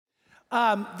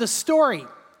The story.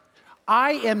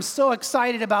 I am so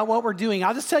excited about what we're doing.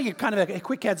 I'll just tell you kind of a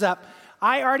quick heads up.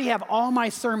 I already have all my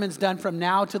sermons done from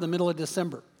now to the middle of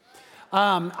December.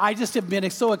 I just have been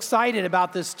so excited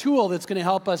about this tool that's going to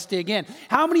help us dig in.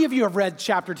 How many of you have read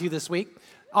chapter 2 this week?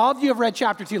 All of you have read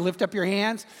chapter 2. Lift up your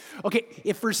hands. Okay,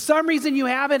 if for some reason you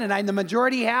haven't, and the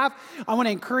majority have, I want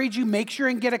to encourage you, make sure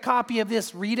and get a copy of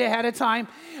this. Read ahead of time.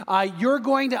 You're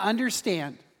going to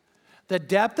understand the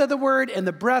depth of the word and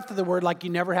the breadth of the word like you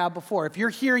never have before. If you're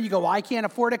here and you go, well, I can't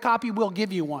afford a copy, we'll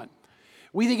give you one.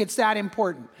 We think it's that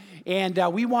important. And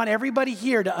we want everybody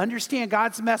here to understand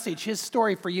God's message, his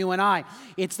story for you and I.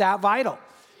 It's that vital.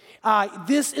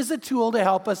 This is a tool to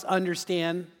help us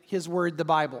understand his word, the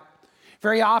Bible.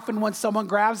 Very often when someone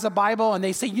grabs the Bible and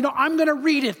they say, I'm going to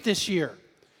read it this year,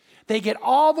 they get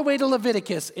all the way to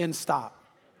Leviticus and stop.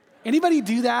 Anybody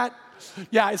do that?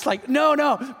 Yeah, it's like,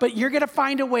 no, but you're going to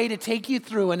find a way to take you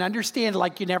through and understand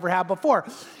like you never have before.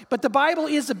 But the Bible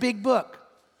is a big book.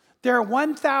 There are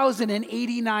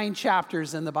 1,089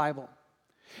 chapters in the Bible.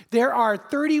 There are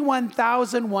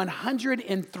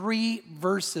 31,103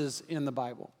 verses in the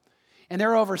Bible. And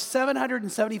there are over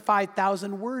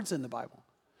 775,000 words in the Bible.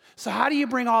 So how do you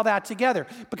bring all that together?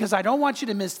 Because I don't want you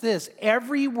to miss this.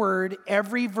 Every word,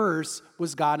 every verse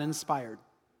was God-inspired.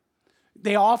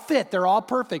 They all fit. They're all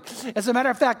perfect. As a matter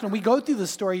of fact, when we go through the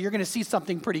story, you're going to see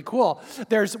something pretty cool.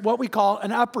 There's what we call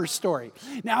an upper story.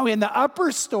 Now, in the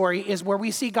upper story is where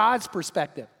we see God's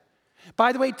perspective.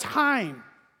 By the way, time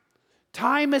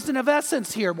isn't of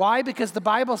essence here. Why? Because the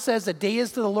Bible says a day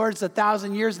is to the Lord is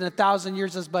 1,000 years, and 1,000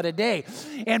 years is but a day.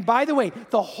 And by the way,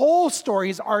 the whole story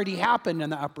has already happened in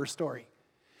the upper story.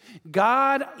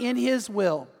 God in his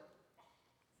will,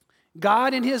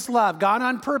 God in his love, God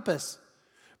on purpose,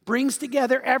 brings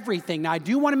together everything. Now, I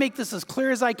do want to make this as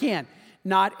clear as I can.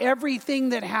 Not everything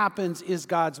that happens is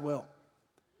God's will.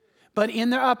 But in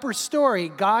the upper story,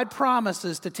 God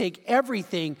promises to take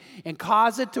everything and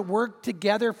cause it to work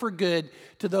together for good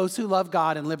to those who love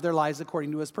God and live their lives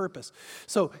according to his purpose.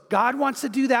 So God wants to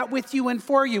do that with you and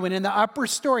for you. And in the upper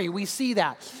story, we see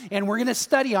that. And we're going to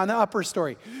study on the upper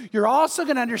story. You're also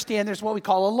going to understand there's what we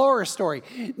call a lower story.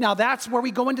 Now, that's where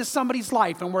we go into somebody's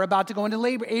life, and we're about to go into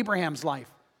Abraham's life.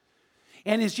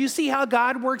 And as you see how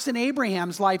God works in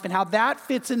Abraham's life and how that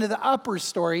fits into the upper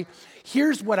story,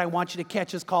 here's what I want you to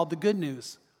catch is called the good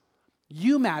news.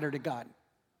 You matter to God.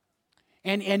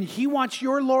 And he wants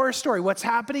your lower story, what's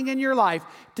happening in your life,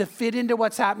 to fit into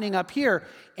what's happening up here.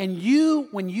 And you,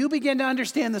 when you begin to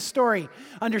understand the story,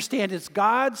 understand it's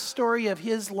God's story of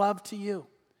his love to you.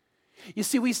 You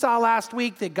see, we saw last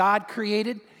week that God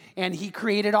created, and he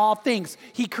created all things.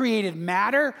 He created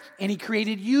matter, and he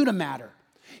created you to matter.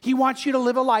 He wants you to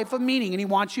live a life of meaning, and he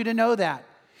wants you to know that.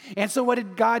 And so what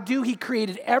did God do? He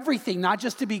created everything, not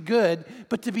just to be good,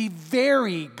 but to be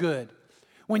very good.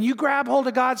 When you grab hold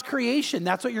of God's creation,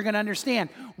 that's what you're going to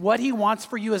understand. What he wants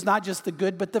for you is not just the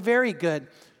good, but the very good.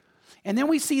 And then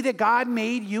we see that God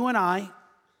made you and I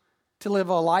to live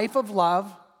a life of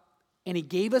love, and he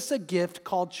gave us a gift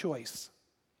called choice.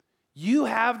 You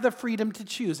have the freedom to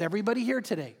choose. Everybody here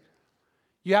today.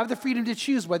 You have the freedom to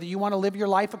choose whether you want to live your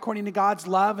life according to God's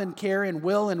love and care and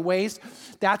will and ways.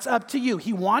 That's up to you.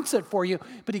 He wants it for you,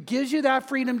 but he gives you that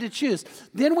freedom to choose.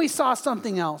 Then we saw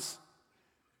something else.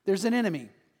 There's an enemy.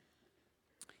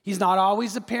 He's not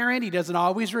always apparent. He doesn't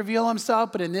always reveal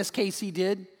himself, but in this case he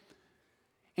did.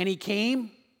 And he came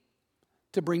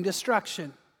to bring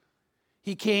destruction.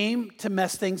 He came to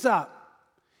mess things up.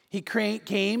 He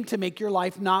came to make your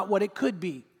life not what it could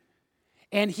be.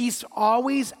 And he's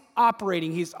always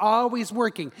operating. He's always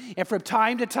working. And from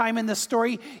time to time in the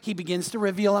story, he begins to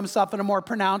reveal himself in a more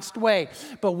pronounced way.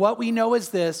 But what we know is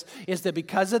this, is that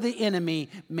because of the enemy,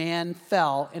 man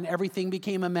fell and everything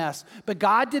became a mess. But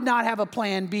God did not have a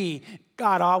plan B.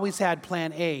 God always had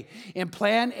plan A. And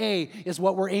plan A is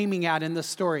what we're aiming at in this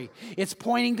story. It's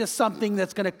pointing to something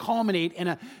that's going to culminate in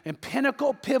a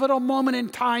pinnacle, pivotal moment in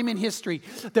time in history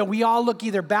that we all look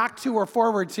either back to or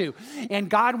forward to.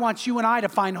 And God wants you and I to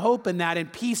find hope in that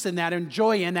and peace in that and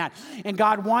joy in that. And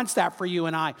God wants that for you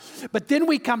and I. But then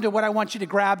we come to what I want you to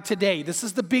grab today. This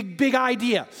is the big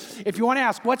idea. If you want to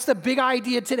ask, what's the big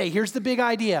idea today? Here's the big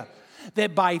idea.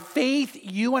 That by faith,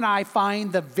 you and I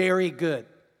find the very good.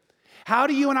 How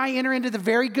do you and I enter into the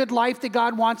very good life that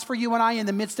God wants for you and I in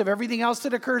the midst of everything else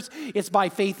that occurs? It's by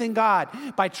faith in God,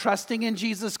 by trusting in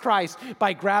Jesus Christ,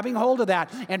 by grabbing hold of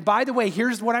that. And by the way,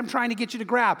 here's what I'm trying to get you to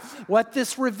grab. What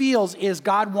this reveals is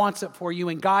God wants it for you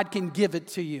and God can give it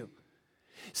to you.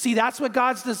 See, that's what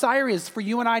God's desire is, for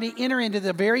you and I to enter into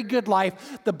the very good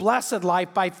life, the blessed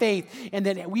life by faith, and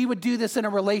that we would do this in a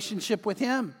relationship with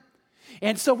him.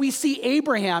 And so we see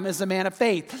Abraham as a man of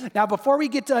faith. Now, before we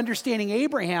get to understanding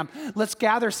Abraham, let's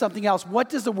gather something else. What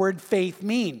does the word faith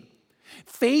mean?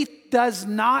 Faith does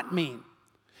not mean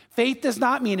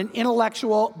an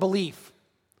intellectual belief.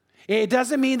 It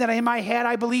doesn't mean that in my head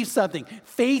I believe something.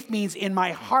 Faith means in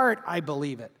my heart I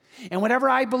believe it. And whenever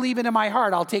I believe it in my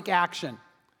heart, I'll take action.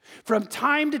 From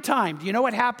time to time, do you know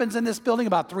what happens in this building?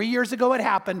 About 3 years ago it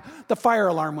happened, the fire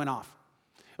alarm went off.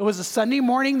 It was a Sunday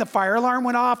morning, the fire alarm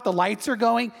went off, the lights are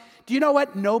going. Do you know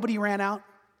what? Nobody ran out.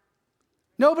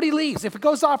 Nobody leaves. If it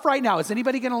goes off right now, is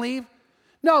anybody going to leave?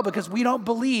 No, because we don't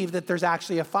believe that there's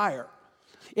actually a fire.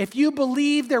 If you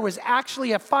believe there was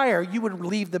actually a fire, you would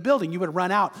leave the building. You would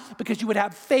run out because you would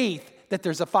have faith that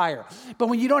there's a fire. But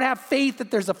when you don't have faith that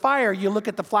there's a fire, you look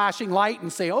at the flashing light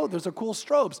and say, oh, those are cool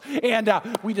strobes. And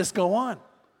we just go on.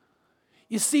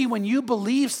 You see, when you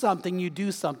believe something, you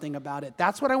do something about it.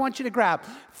 That's what I want you to grab.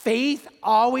 Faith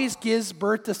always gives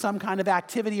birth to some kind of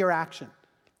activity or action.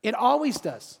 It always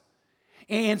does.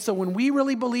 And so when we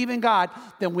really believe in God,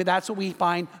 then that's what we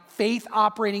find, faith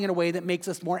operating in a way that makes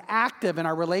us more active in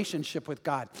our relationship with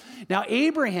God. Now,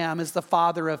 Abraham is the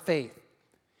father of faith.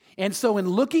 And so in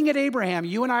looking at Abraham,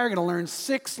 you and I are going to learn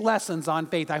 6 lessons on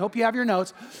faith. I hope you have your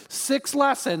notes. 6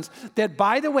 lessons that,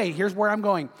 by the way, here's where I'm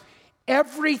going.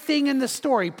 Everything in the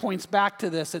story points back to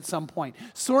this at some point.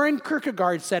 Soren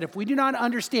Kierkegaard said, if we do not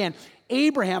understand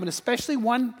Abraham, and especially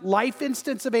one life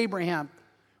instance of Abraham,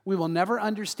 we will never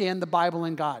understand the Bible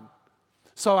and God.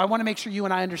 So I want to make sure you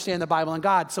and I understand the Bible and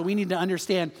God. So we need to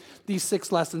understand these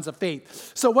 6 lessons of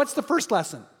faith. So what's the first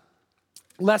lesson?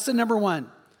 Lesson number 1,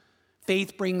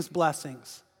 faith brings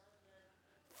blessings.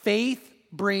 Faith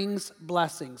brings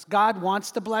blessings. God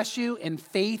wants to bless you, and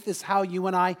faith is how you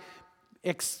and I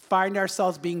find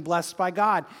ourselves being blessed by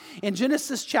God. In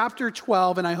Genesis chapter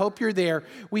 12, and I hope you're there,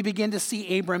 we begin to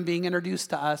see Abram being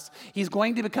introduced to us. He's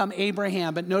going to become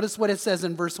Abraham, but notice what it says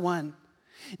in verse 1.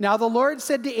 Now the Lord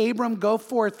said to Abram, go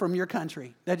forth from your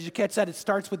country. Now, did you catch that? It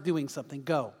starts with doing something.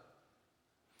 Go.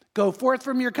 Go forth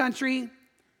from your country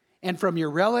and from your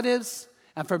relatives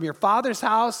and from your father's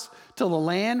house to the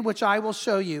land which I will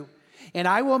show you. And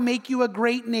I will make you a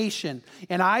great nation,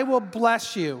 and I will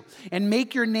bless you and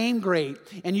make your name great,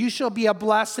 and you shall be a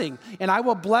blessing. And I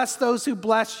will bless those who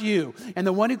bless you, and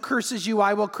the one who curses you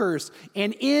I will curse.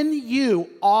 And in you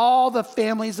all the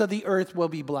families of the earth will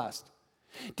be blessed.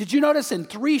 Did you notice in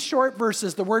 3 short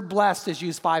verses the word blessed is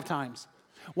used 5 times?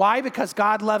 Why? Because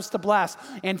God loves to bless,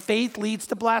 and faith leads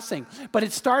to blessing. But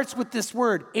it starts with this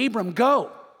word, Abram,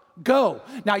 go, go.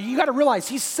 Now you got to realize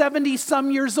he's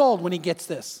 70-some years old when he gets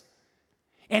this.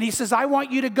 And he says, I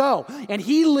want you to go. And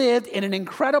he lived in an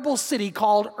incredible city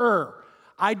called Ur.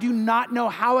 I do not know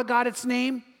how it got its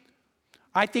name.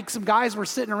 I think some guys were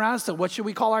sitting around and said, what should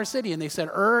we call our city? And they said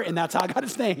Ur, and that's how it got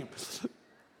its name.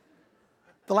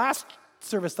 The last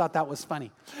service thought that was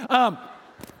funny.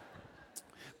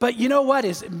 But you know what?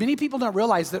 Many people don't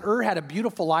realize that Ur had a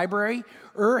beautiful library.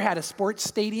 Ur had a sports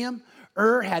stadium.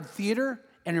 Ur had theater.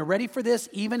 And you're ready for this?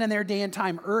 Even in their day and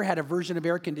time, Ur had a version of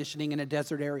air conditioning in a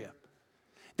desert area.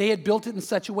 They had built it in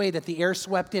such a way that the air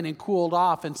swept in and cooled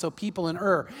off, and so people in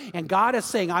Ur. And God is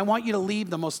saying, I want you to leave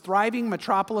the most thriving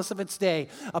metropolis of its day,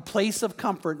 a place of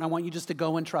comfort, and I want you just to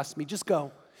go and trust me. Just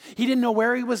go. He didn't know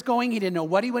where he was going. He didn't know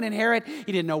what he would inherit.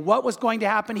 He didn't know what was going to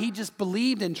happen. He just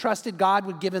believed and trusted God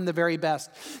would give him the very best.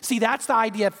 See, that's the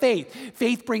idea of faith.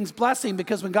 Faith brings blessing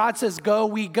because when God says go,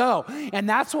 we go. And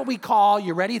that's what we call,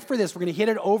 you ready for this? We're going to hit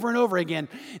it over and over again,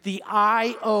 the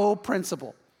I-O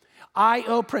principle.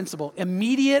 I-O principle,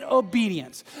 immediate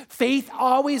obedience. Faith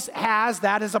always has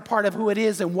that as a part of who it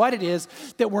is and what it is,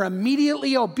 that we're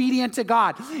immediately obedient to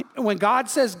God. And when God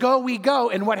says go, we go.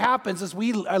 And what happens is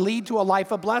we lead to a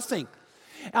life of blessing.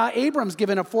 Abram's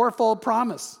given a 4-fold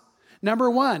promise. Number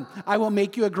 1, I will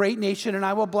make you a great nation and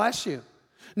I will bless you.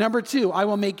 Number 2, I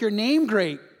will make your name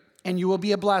great and you will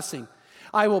be a blessing.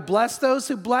 I will bless those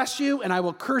who bless you and I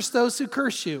will curse those who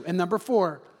curse you. And number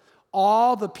 4,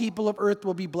 all the people of earth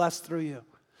will be blessed through you.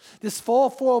 This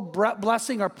full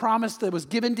blessing or promise that was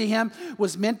given to him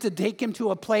was meant to take him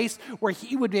to a place where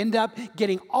he would end up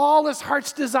getting all his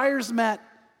heart's desires met.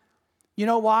 You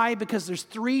know why? Because there's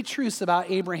 3 truths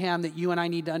about Abraham that you and I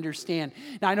need to understand.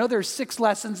 Now, I know there's 6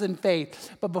 lessons in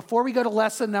faith, but before we go to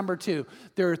lesson number 2,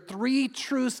 there are 3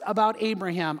 truths about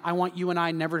Abraham I want you and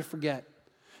I never to forget.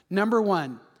 Number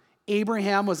 1,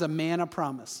 Abraham was a man of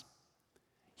promise.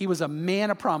 He was a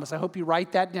man of promise. I hope you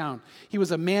write that down. He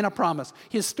was a man of promise.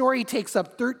 His story takes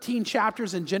up 13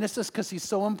 chapters in Genesis because he's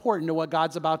so important to what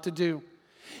God's about to do.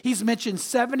 He's mentioned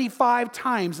 75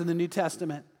 times in the New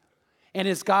Testament. And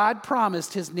as God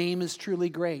promised, his name is truly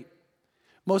great.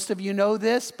 Most of you know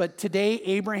this, but today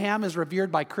Abraham is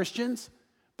revered by Christians,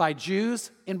 by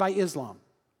Jews, and by Islam.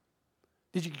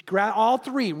 Did you grab all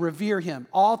three revere him?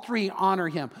 All three honor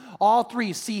him. All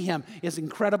three see him is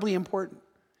incredibly important.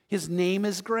 His name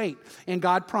is great, and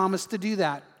God promised to do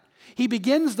that. He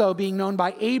begins, though, being known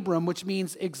by Abram, which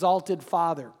means exalted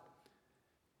father.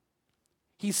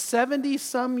 He's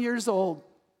 70-some years old,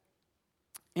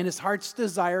 and his heart's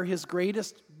desire, his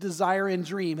greatest desire and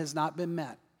dream has not been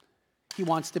met. He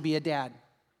wants to be a dad.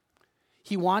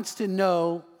 He wants to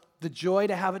know the joy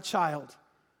to have a child.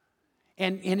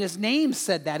 And his name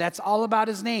said that. That's all about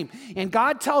his name. And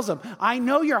God tells him, I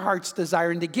know your heart's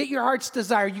desire. And to get your heart's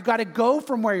desire, you got to go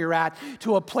from where you're at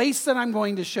to a place that I'm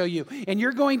going to show you. And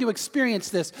you're going to experience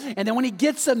this. And then when he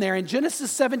gets him there, in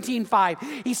Genesis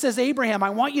 17:5, he says, Abraham,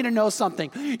 I want you to know something.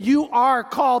 You are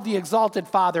called the exalted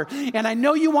father. And I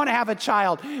know you want to have a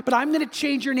child. But I'm going to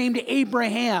change your name to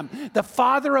Abraham, the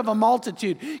father of a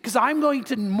multitude. Because I'm going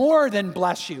to more than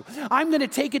bless you. I'm going to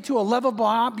take it to a level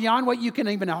beyond what you can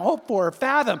even hope for or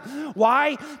fathom.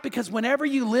 Why? Because whenever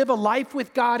you live a life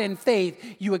with God in faith,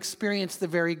 you experience the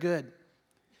very good.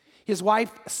 His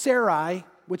wife, Sarai,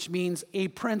 which means a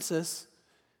princess,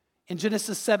 in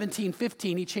Genesis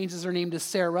 17:15, he changes her name to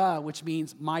Sarah, which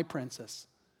means my princess.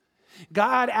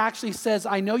 God actually says,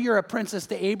 I know you're a princess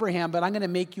to Abraham, but I'm going to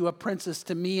make you a princess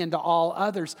to me and to all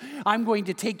others. I'm going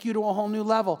to take you to a whole new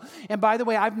level. And by the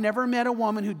way, I've never met a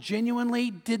woman who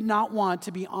genuinely did not want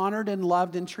to be honored and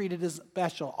loved and treated as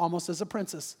special, almost as a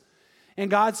princess. And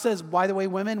God says, by the way,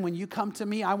 women, when you come to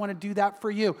me, I want to do that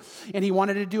for you. And he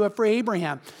wanted to do it for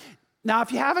Abraham. Now,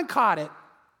 if you haven't caught it,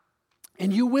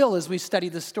 and you will as we study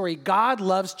this story, God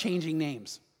loves changing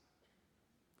names.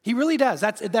 He really does.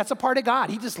 That's a part of God.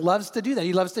 He just loves to do that.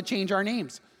 He loves to change our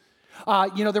names.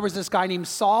 There was this guy named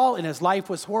Saul, and his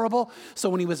life was horrible. So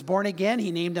when he was born again,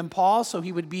 he named him Paul, so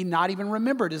he would be not even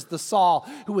remembered as the Saul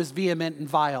who was vehement and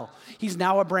vile. He's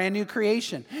now a brand new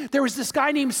creation. There was this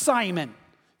guy named Simon.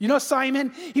 You know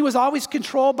Simon? He was always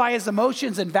controlled by his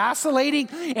emotions and vacillating,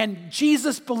 and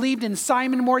Jesus believed in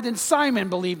Simon more than Simon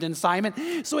believed in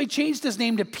Simon. So he changed his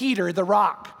name to Peter, the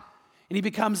Rock. And he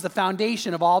becomes the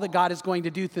foundation of all that God is going to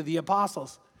do through the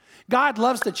apostles. God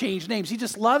loves to change names. He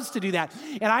just loves to do that.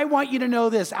 And I want you to know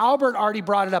this. Albert already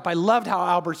brought it up. I loved how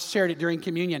Albert shared it during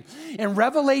communion. In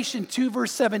Revelation 2,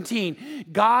 verse 17,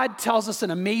 God tells us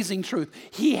an amazing truth.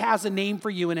 He has a name for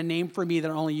you and a name for me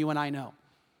that only you and I know.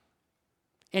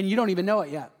 And you don't even know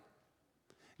it yet.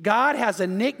 God has a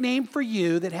nickname for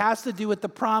you that has to do with the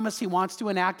promise he wants to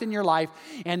enact in your life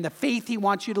and the faith he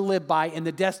wants you to live by and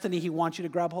the destiny he wants you to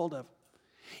grab hold of.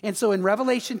 And so in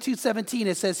Revelation 2:17,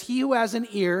 it says, he who has an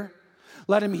ear,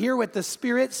 let him hear what the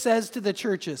Spirit says to the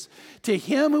churches. To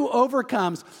him who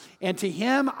overcomes, and to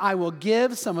him I will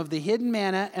give some of the hidden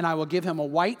manna, and I will give him a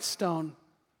white stone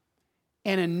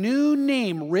and a new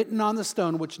name written on the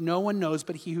stone, which no one knows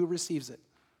but he who receives it.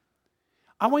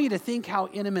 I want you to think how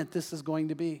intimate this is going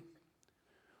to be.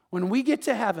 When we get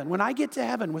to heaven, when I get to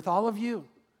heaven with all of you,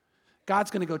 God's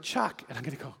going to go, Chuck, and I'm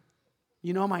going to go,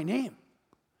 you know my name.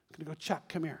 I'm going to go, Chuck,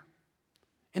 come here.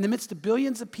 In the midst of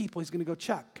billions of people, he's going to go,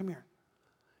 Chuck, come here.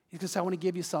 He's going to say, I want to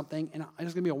give you something, and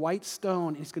there's going to be a white stone,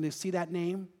 and he's going to see that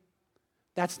name.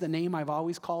 That's the name I've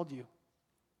always called you.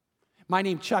 My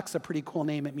name, Chuck's a pretty cool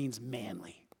name. It means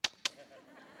manly.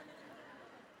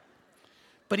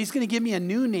 But he's going to give me a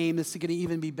new name that's going to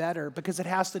even be better because it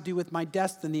has to do with my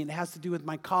destiny. It has to do with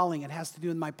my calling. It has to do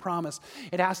with my promise.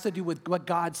 It has to do with what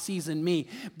God sees in me.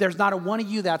 There's not a one of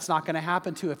you that's not going to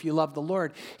happen to if you love the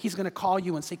Lord. He's going to call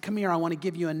you and say, come here, I want to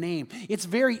give you a name. It's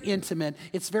very intimate.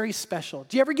 It's very special.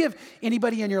 Do you ever give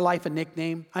anybody in your life a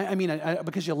nickname?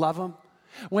 Because you love them?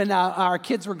 When our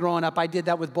kids were growing up, I did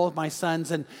that with both my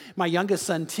sons. And my youngest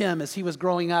son, Tim, as he was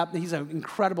growing up, he's an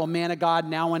incredible man of God,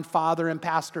 now and father and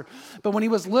pastor. But when he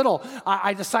was little,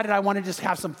 I decided I wanted to just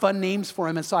have some fun names for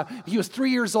him. And so he was 3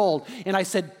 years old, and I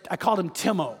called him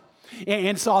Timo.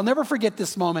 And so I'll never forget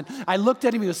this moment. I looked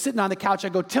at him. He was sitting on the couch. I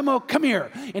go, Timo, come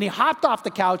here. And he hopped off the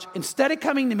couch. Instead of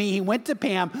coming to me, he went to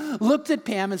Pam, looked at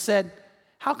Pam, and said,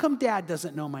 how come Dad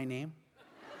doesn't know my name?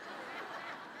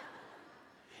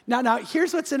 Now,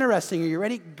 here's what's interesting. Are you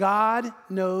ready? God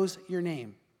knows your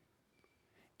name.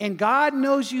 And God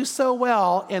knows you so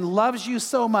well and loves you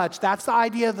so much. That's the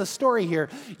idea of the story here.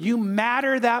 You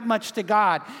matter that much to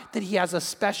God that he has a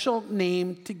special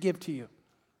name to give to you.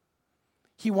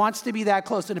 He wants to be that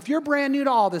close. And if you're brand new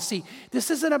to all this, see, this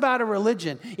isn't about a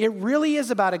religion. It really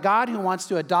is about a God who wants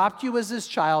to adopt you as his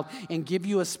child and give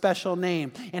you a special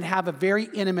name and have a very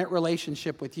intimate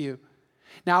relationship with you.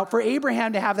 Now, for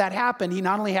Abraham to have that happen, he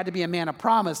not only had to be a man of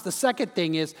promise. The second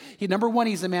thing is, number one,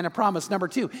 he's a man of promise. Number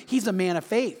two, he's a man of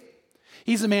faith.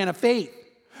 He's a man of faith.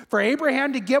 For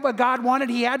Abraham to get what God wanted,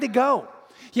 he had to go.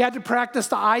 He had to practice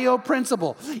the IO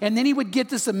principle. And then he would get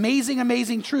this amazing,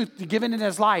 amazing truth given in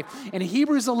his life. In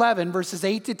Hebrews 11, verses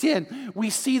 8 to 10, we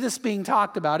see this being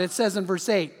talked about. It says in verse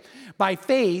 8, by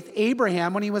faith,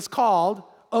 Abraham, when he was called,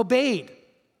 obeyed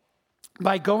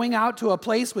by going out to a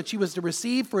place which he was to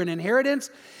receive for an inheritance.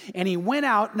 And he went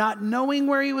out not knowing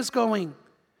where he was going.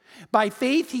 By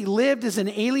faith, he lived as an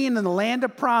alien in the land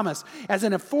of promise, as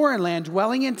in a foreign land,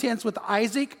 dwelling in tents with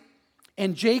Isaac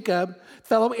and Jacob,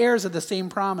 fellow heirs of the same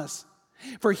promise.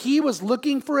 For he was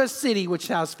looking for a city which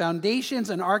has foundations,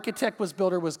 and architect was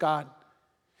builder was God.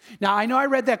 Now, I know I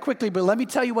read that quickly, but let me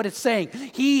tell you what it's saying.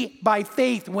 He, by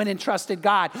faith, went and trusted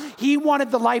God. He wanted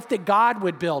the life that God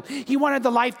would build. He wanted the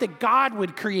life that God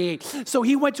would create. So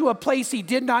he went to a place he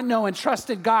did not know and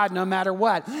trusted God no matter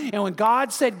what. And when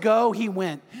God said go, he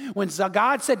went. When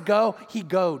God said go, he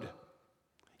goed.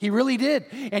 He really did.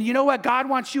 And you know what? God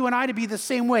wants you and I to be the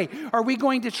same way. Are we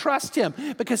going to trust him?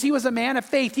 Because he was a man of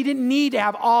faith. He didn't need to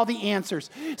have all the answers.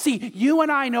 See, you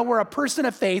and I know we're a person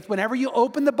of faith. Whenever you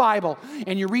open the Bible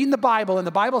and you're reading the Bible and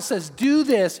the Bible says, do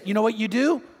this, you know what you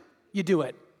do? You do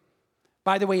it.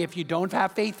 By the way, if you don't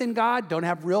have faith in God, don't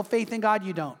have real faith in God,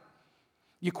 you don't.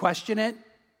 You question it.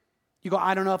 You go,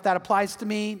 I don't know if that applies to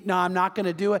me. No, I'm not going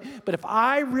to do it. But if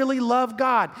I really love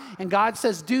God and God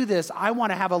says, do this, I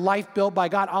want to have a life built by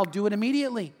God, I'll do it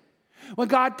immediately. When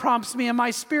God prompts me in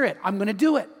my spirit, I'm going to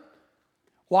do it.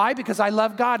 Why? Because I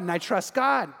love God and I trust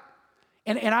God.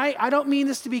 And I don't mean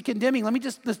this to be condemning. Let me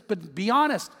just but be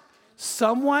honest.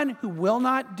 Someone who will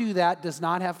not do that does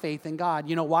not have faith in God.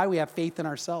 You know why? We have faith in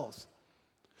ourselves.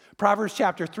 Proverbs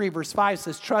chapter 3, verse 5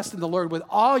 says, trust in the Lord with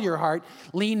all your heart.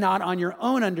 Lean not on your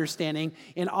own understanding.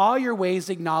 In all your ways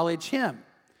acknowledge him.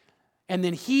 And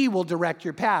then he will direct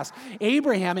your path.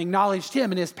 Abraham acknowledged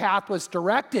him and his path was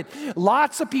directed.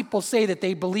 Lots of people say that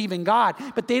they believe in God,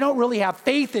 but they don't really have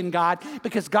faith in God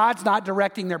because God's not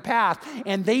directing their path.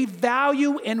 And they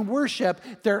value and worship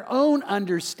their own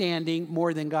understanding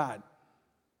more than God.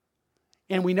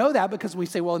 And we know that because we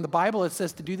say, well, in the Bible it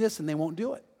says to do this and they won't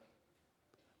do it.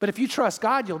 But if you trust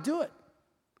God, you'll do it.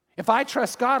 If I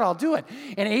trust God, I'll do it.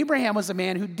 And Abraham was a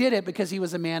man who did it because he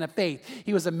was a man of faith.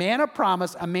 He was a man of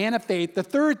promise, a man of faith. The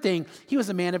third thing, he was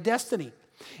a man of destiny.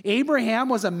 Abraham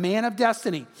was a man of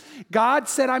destiny. God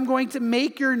said, I'm going to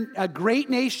make you a great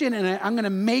nation and I'm going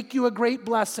to make you a great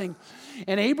blessing.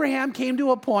 And Abraham came to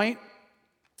a point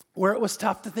where it was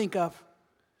tough to think of.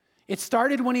 It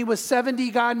started when he was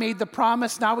 70. God made the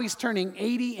promise. Now he's turning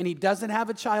 80 and he doesn't have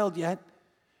a child yet.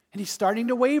 And he's starting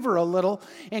to waver a little.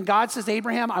 And God says,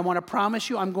 Abraham, I want to promise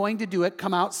you I'm going to do it.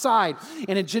 Come outside.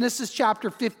 And in Genesis chapter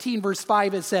 15, verse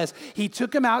 5, it says, he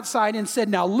took him outside and said,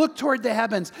 now look toward the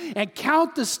heavens and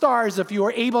count the stars if you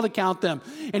are able to count them.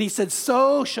 And he said,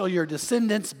 so shall your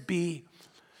descendants be.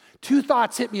 Two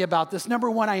thoughts hit me about this. Number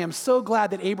one, I am so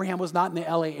glad that Abraham was not in the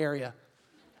LA area.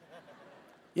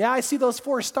 Yeah, I see those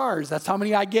 4 stars. That's how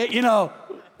many I get, you know.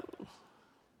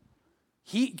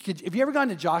 Have you ever gone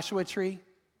to Joshua Tree?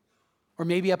 Or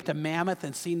maybe up to Mammoth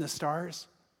and seen the stars?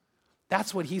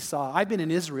 That's what he saw. I've been in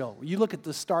Israel. You look at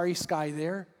the starry sky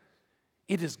there.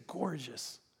 It is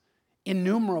gorgeous,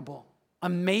 innumerable,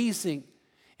 amazing.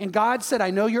 And God said,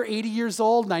 I know you're 80 years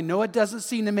old, and I know it doesn't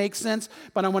seem to make sense,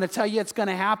 but I want to tell you it's going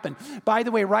to happen. By the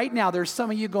way, right now, there's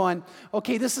some of you going,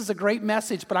 okay, this is a great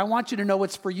message, but I want you to know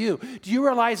what's for you. Do you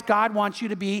realize God wants you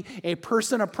to be a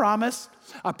person of promise,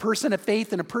 a person of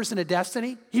faith, and a person of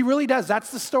destiny? He really does.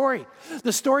 That's the story.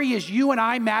 The story is you and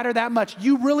I matter that much.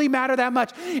 You really matter that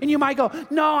much. And you might go,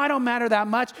 no, I don't matter that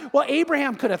much. Well,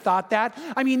 Abraham could have thought that.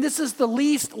 I mean, this is the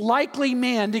least likely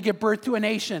man to give birth to a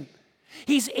nation.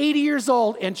 He's 80 years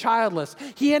old and childless.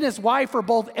 He and his wife are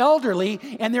both elderly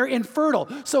and they're infertile.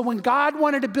 So when God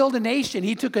wanted to build a nation,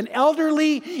 he took an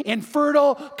elderly,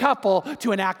 infertile couple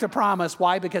to enact a promise.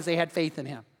 Why? Because they had faith in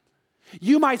him.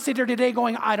 You might sit here today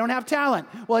going, I don't have talent.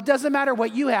 Well, it doesn't matter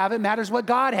what you have. It matters what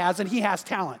God has, and he has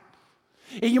talent.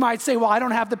 And you might say, well, I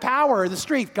don't have the power or the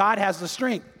strength. God has the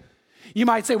strength. You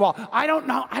might say, well, I don't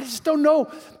know. I just don't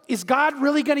know. Is God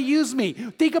really going to use me?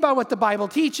 Think about what the Bible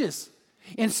teaches.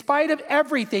 In spite of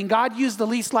everything, God used the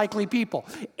least likely people.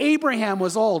 Abraham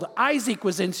was old. Isaac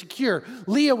was insecure.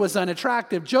 Leah was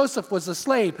unattractive. Joseph was a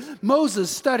slave. Moses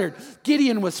stuttered.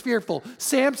 Gideon was fearful.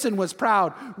 Samson was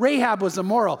proud. Rahab was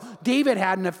immoral. David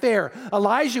had an affair.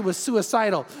 Elijah was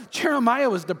suicidal. Jeremiah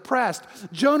was depressed.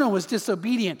 Jonah was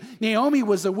disobedient. Naomi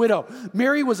was a widow.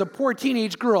 Mary was a poor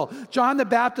teenage girl. John the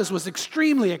Baptist was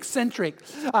extremely eccentric.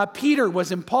 Peter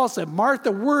was impulsive.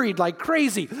 Martha worried like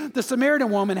crazy. The Samaritan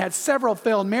woman had several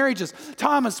failed marriages.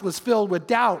 Thomas was filled with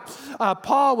doubt.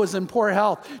 Paul was in poor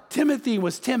health. Timothy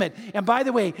was timid. And by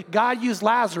the way, God used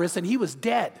Lazarus and he was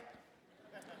dead.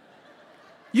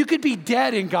 You could be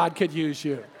dead and God could use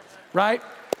you, right?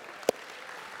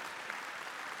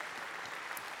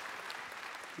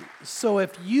 So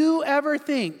if you ever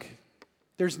think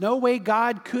there's no way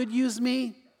God could use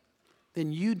me,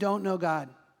 then you don't know God.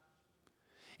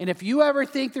 And if you ever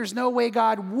think there's no way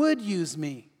God would use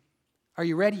me, are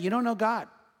you ready? You don't know God.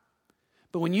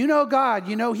 But when you know God,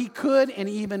 you know he could and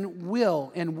even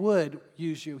will and would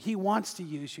use you. He wants to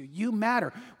use you. You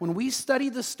matter. When we study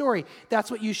the story,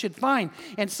 that's what you should find.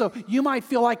 And so you might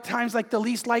feel like times like the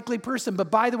least likely person.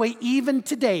 But by the way, even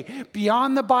today,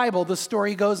 beyond the Bible, the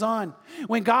story goes on.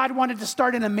 When God wanted to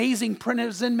start an amazing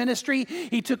prison ministry,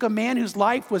 he took a man whose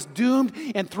life was doomed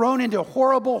and thrown into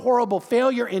horrible, horrible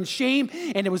failure and shame.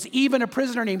 And it was even a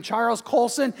prisoner named Charles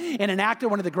Colson and enacted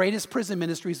one of the greatest prison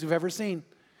ministries we've ever seen.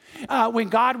 When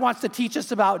God wants to teach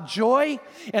us about joy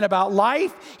and about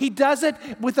life, he does it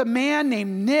with a man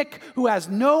named Nick who has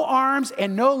no arms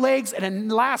and no legs and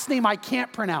a last name I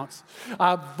can't pronounce.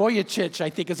 Vujicic, I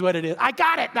think is what it is. I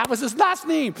got it. That was his last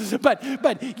name.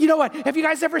 But you know what? Have you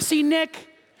guys ever seen Nick?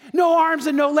 No arms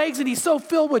and no legs, and he's so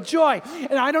filled with joy.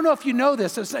 And I don't know if you know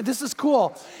this. This is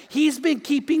cool. He's been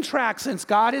keeping track since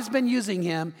God has been using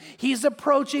him. He's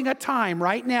approaching a time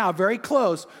right now, very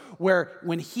close, where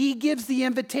when he gives the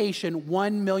invitation,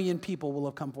 1 million people will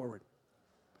have come forward.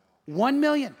 1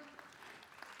 million.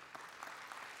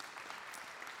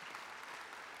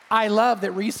 I love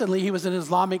that recently he was in an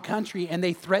Islamic country and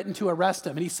they threatened to arrest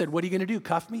him. And he said, "What are you going to do,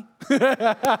 cuff me?"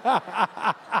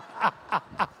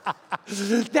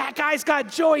 That guy's got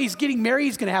joy. He's getting married.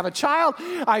 He's going to have a child.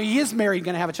 He is married,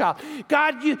 going to have a child.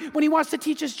 God, when he wants to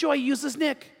teach us joy, he uses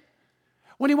Nick.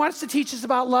 When he wants to teach us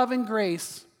about love and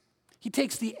grace, he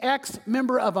takes the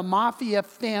ex-member of a mafia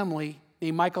family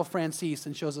named Michael Francis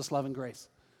and shows us love and grace.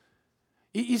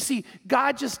 You see,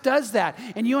 God just does that.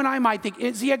 And you and I might think,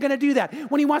 is he going to do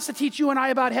that? When he wants to teach you and I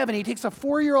about heaven, he takes a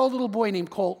 4-year-old little boy named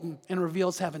Colton and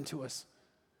reveals heaven to us.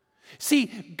 See,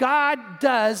 God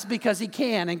does because he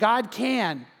can, and God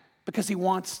can because he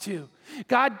wants to.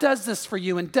 God does this for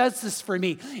you and does this for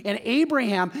me. And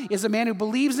Abraham is a man who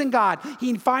believes in God.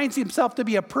 He finds himself to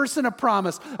be a person of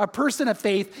promise, a person of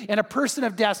faith, and a person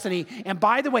of destiny. And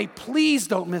by the way, please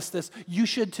don't miss this. You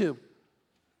should too.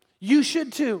 You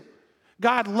should too.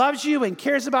 God loves you and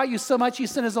cares about you so much, he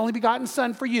sent his only begotten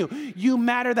son for you. You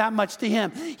matter that much to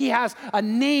him. He has a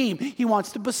name he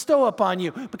wants to bestow upon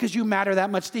you because you matter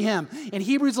that much to him. In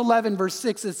Hebrews 11, verse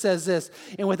 6, it says this,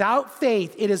 "And without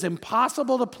faith, it is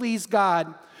impossible to please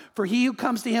God, for he who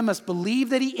comes to him must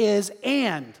believe that he is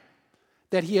and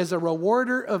that he is a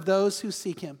rewarder of those who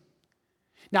seek him."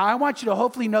 Now, I want you to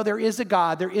hopefully know there is a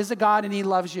God. There is a God, and he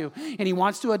loves you, and he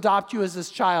wants to adopt you as his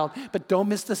child. But don't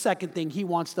miss the second thing. He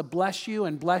wants to bless you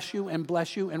and bless you and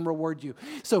bless you and reward you.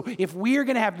 So if we are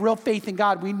going to have real faith in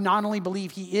God, we not only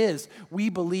believe he is, we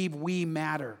believe we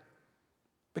matter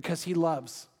because he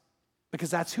loves,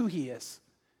 because that's who he is.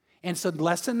 And so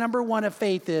lesson number 1 of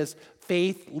faith is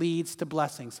faith leads to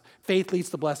blessings. Faith leads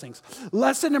to blessings.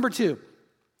 Lesson number 2,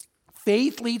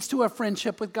 faith leads to a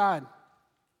friendship with God.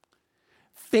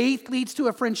 Faith leads to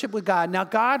a friendship with God. Now,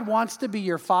 God wants to be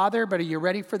your father, but are you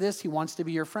ready for this? He wants to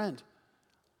be your friend.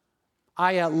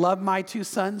 I love my 2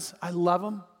 sons. I love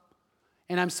them.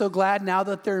 And I'm so glad now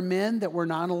that they're men that we're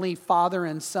not only father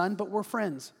and son, but we're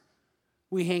friends.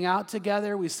 We hang out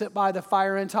together. We sit by the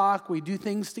fire and talk. We do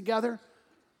things together.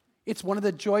 It's one of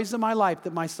the joys of my life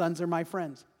that my sons are my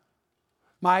friends.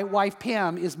 My wife,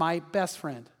 Pam, is my best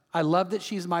friend. I love that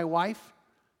she's my wife.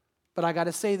 But I got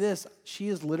to say this, she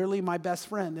is literally my best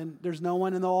friend, and there's no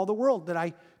one in all the world that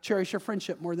I cherish a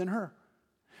friendship more than her.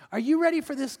 Are you ready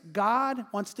for this? God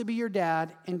wants to be your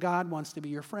dad, and God wants to be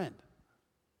your friend.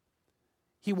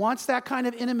 He wants that kind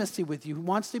of intimacy with you. He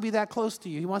wants to be that close to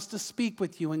you. He wants to speak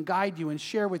with you and guide you and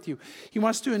share with you. He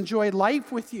wants to enjoy life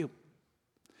with you.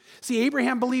 See,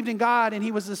 Abraham believed in God, and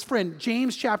he was his friend.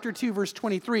 James chapter 2, verse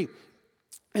 23.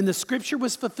 And the scripture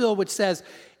was fulfilled, which says,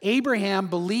 Abraham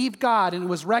believed God and it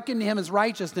was reckoned to him as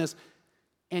righteousness,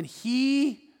 and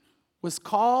he was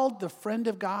called the friend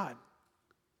of God.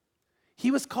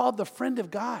 He was called the friend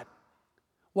of God.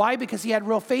 Why? Because he had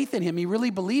real faith in him. He really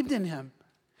believed in him.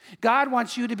 God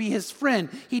wants you to be his friend.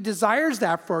 He desires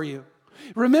that for you.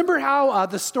 Remember how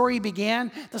the story began?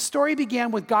 The story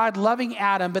began with God loving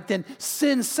Adam, but then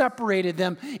sin separated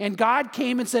them. And God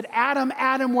came and said, Adam,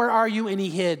 Adam, where are you? And he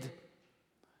hid.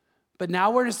 But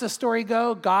now where does the story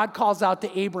go? God calls out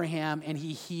to Abraham and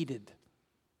he heeded.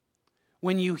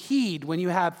 When you heed, when you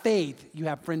have faith, you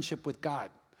have friendship with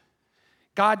God.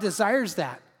 God desires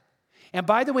that. And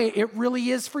by the way, it really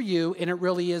is for you and it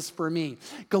really is for me.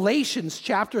 Galatians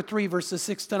chapter 3, verses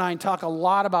 6 to 9 talk a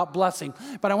lot about blessing.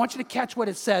 But I want you to catch what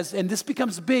it says, and this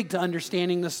becomes big to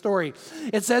understanding the story.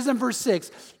 It says in verse 6,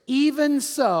 even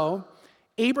so,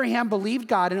 Abraham believed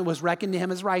God and it was reckoned to him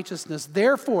as righteousness.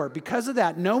 Therefore, because of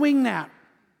that, knowing that,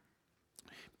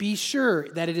 be sure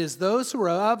that it is those who are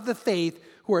of the faith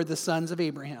who are the sons of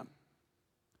Abraham.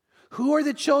 Who are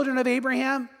the children of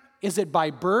Abraham? Is it by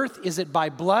birth? Is it by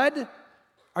blood?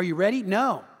 Are you ready?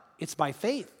 No, it's by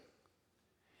faith.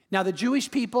 Now, the Jewish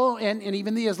people and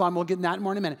even the Islam, we'll get in that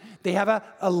more in a minute, they have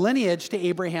a lineage to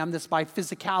Abraham that's by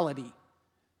physicality.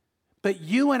 But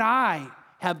you and I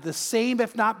have the same,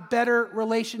 if not better,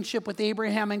 relationship with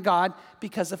Abraham and God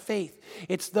because of faith.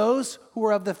 It's those who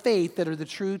are of the faith that are the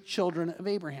true children of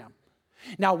Abraham.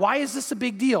 Now, why is this a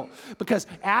big deal? Because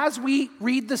as we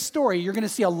read the story, you're going to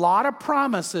see a lot of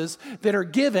promises that are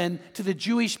given to the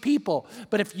Jewish people.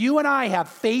 But if you and I have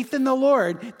faith in the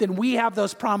Lord, then we have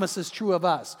those promises true of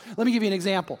us. Let me give you an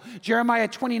example. Jeremiah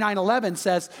 29:11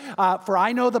 says, for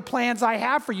I know the plans I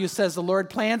have for you, says the Lord,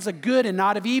 plans of good and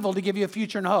not of evil to give you a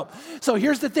future and hope. So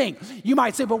here's the thing. You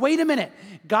might say, but wait a minute.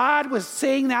 God was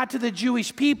saying that to the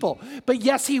Jewish people. But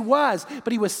yes, he was.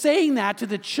 But he was saying that to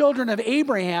the children of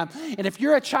Abraham. And if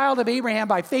you're a child of Abraham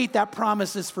by faith, that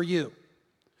promise is for you.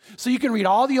 So you can read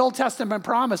all the Old Testament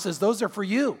promises. Those are for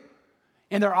you.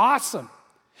 And they're awesome.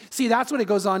 See, that's what it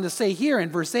goes on to say here in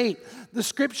verse 8. The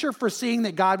scripture foreseeing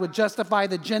that God would justify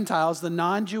the Gentiles, the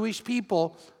non-Jewish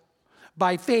people,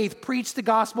 by faith, preached the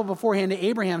gospel beforehand to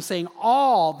Abraham, saying,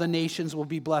 all the nations will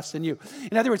be blessed in you.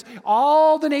 In other words,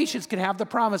 all the nations can have the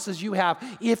promises you have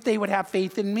if they would have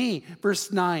faith in me. Verse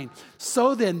 9.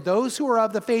 So then, those who are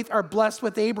of the faith are blessed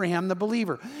with Abraham, the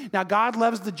believer. Now, God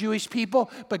loves the Jewish people,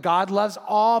 but God loves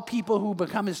all people who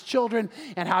become his children.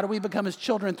 And how do we become his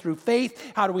children? Through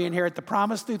faith. How do we inherit the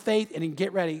promise? Through faith. And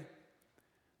get ready.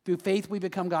 Through faith, we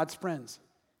become God's friends.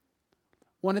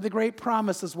 One of the great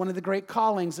promises, one of the great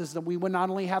callings is that we would not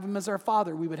only have him as our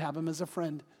father, we would have him as a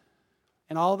friend.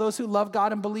 And all those who love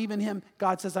God and believe in him,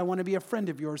 God says, I want to be a friend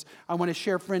of yours. I want to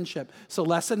share friendship. So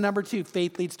lesson number 2,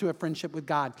 faith leads to a friendship with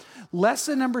God.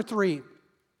 Lesson number 3,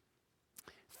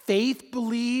 faith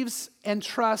believes and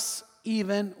trusts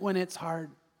even when it's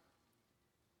hard.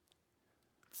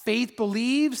 Faith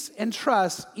believes and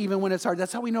trusts even when it's hard.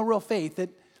 That's how we know real faith.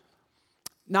 That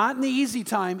not in the easy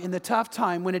time, in the tough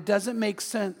time, when it doesn't make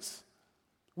sense,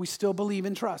 we still believe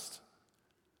and trust.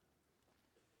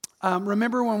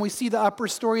 Remember when we see the upper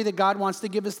story that God wants to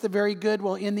give us the very good?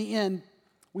 Well, in the end,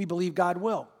 we believe God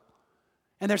will.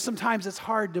 And there's sometimes it's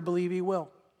hard to believe he will.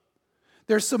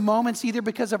 There's some moments either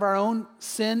because of our own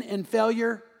sin and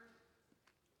failure,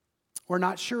 we're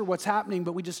not sure what's happening,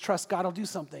 but we just trust God will do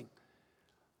something.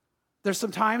 There's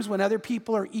some times when other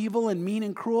people are evil and mean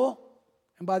and cruel.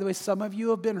 And by the way, some of you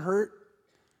have been hurt,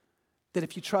 that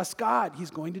if you trust God,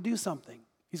 he's going to do something.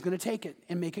 He's going to take it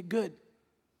and make it good.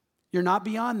 You're not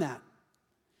beyond that.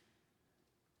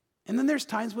 And then there's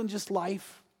times when just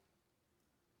life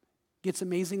gets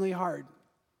amazingly hard.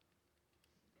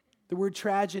 The word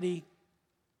tragedy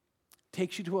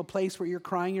takes you to a place where you're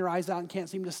crying your eyes out and can't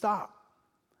seem to stop.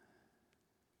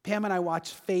 Pam and I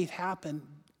watched faith happen.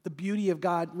 The beauty of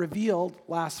God revealed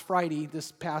last Friday,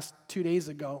 this past 2 days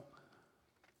ago.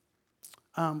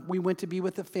 We went to be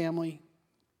with the family,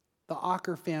 the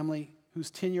Acker family,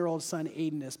 whose 10-year-old son,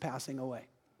 Aiden, is passing away.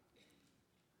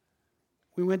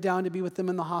 We went down to be with them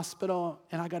in the hospital,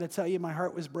 and I got to tell you, my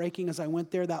heart was breaking as I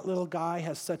went there. That little guy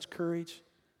has such courage.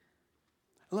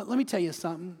 Let me tell you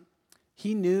something.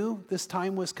 He knew this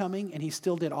time was coming, and he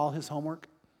still did all his homework.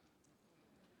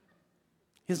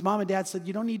 His mom and dad said,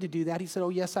 you don't need to do that. He said, oh,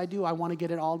 yes, I do. I want to get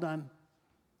it all done.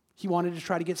 He wanted to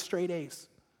try to get straight A's.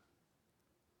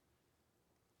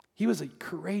 He was a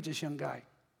courageous young guy.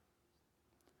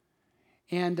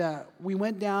 And we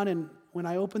went down, and when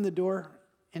I opened the door,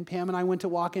 and Pam and I went to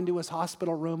walk into his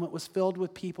hospital room, it was filled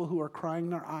with people who were crying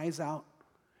their eyes out.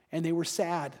 And they were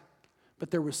sad,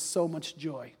 but there was so much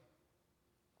joy.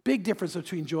 Big difference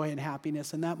between joy and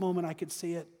happiness. In that moment, I could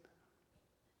see it.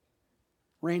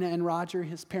 Raina and Roger,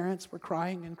 his parents, were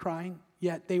crying and crying,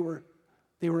 yet they were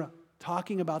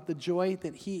talking about the joy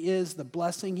that he is, the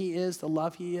blessing he is, the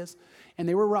love he is, and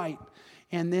they were right.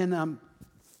 And then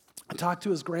I talked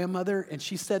to his grandmother, and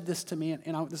she said this to me,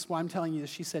 and this is why I'm telling you this.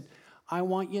 She said, I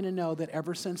want you to know that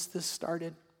ever since this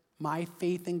started, my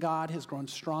faith in God has grown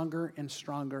stronger and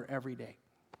stronger every day.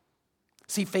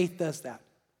 See, faith does that.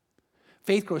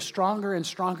 Faith grows stronger and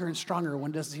stronger and stronger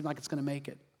when it doesn't seem like it's going to make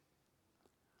it.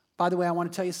 By the way, I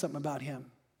want to tell you something about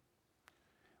him.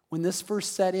 when this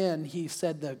first set in, he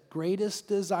said the greatest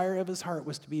desire of his heart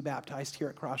was to be baptized here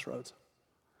at Crossroads.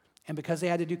 And because they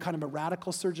had to do kind of a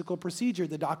radical surgical procedure,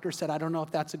 the doctor said, I don't know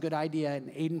if that's a good idea. And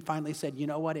Aiden finally said, you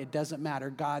know what? It doesn't matter.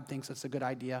 God thinks it's a good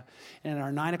idea. And in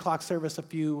our 9 o'clock service a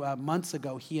few months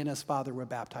ago, he and his father were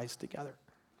baptized together.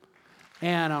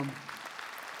 And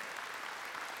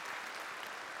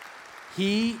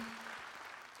Aiden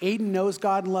knows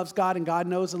God and loves God, and God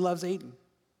knows and loves Aiden.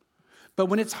 But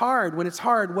when it's hard,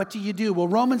 what do you do? Well,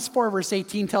 Romans 4, verse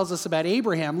 18 tells us about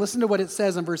Abraham. Listen to what it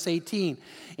says in verse 18.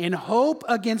 In hope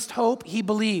against hope, he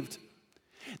believed.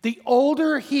 The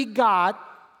older he got,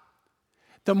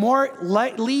 the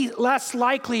less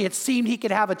likely it seemed he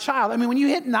could have a child. I mean, when you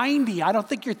hit 90, I don't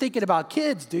think you're thinking about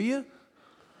kids, do you?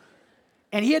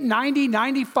 And he hit 90,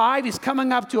 95, he's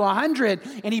coming up to 100,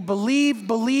 and he believed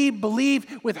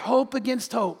with hope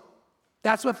against hope.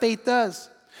 That's what faith does.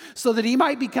 So that he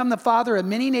might become the father of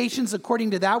many nations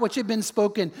according to that which had been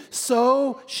spoken,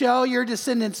 so shall your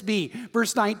descendants be.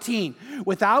 Verse 19,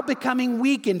 without becoming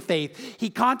weak in faith, he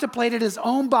contemplated his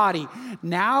own body,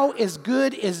 now as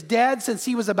good as dead since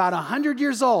he was about 100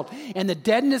 years old, and the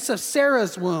deadness of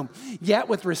Sarah's womb. Yet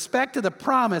with respect to the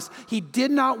promise, he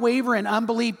did not waver in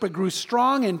unbelief, but grew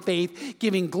strong in faith,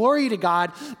 giving glory to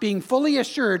God, being fully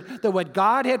assured that what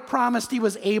God had promised he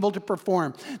was able to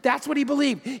perform. That's what he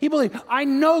believed. He believed, I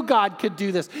know God could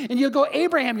do this. And you'll go,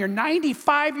 Abraham, you're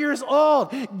 95 years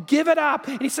old. Give it up.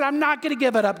 And he said, I'm not going to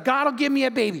give it up. God will give me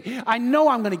a baby. I know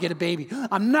I'm going to get a baby.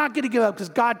 I'm not going to give up because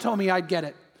God told me I'd get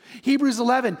it. Hebrews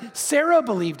 11, Sarah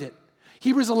believed it.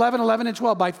 Hebrews 11, 11 and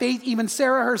 12. By faith, even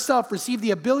Sarah herself received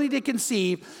the ability to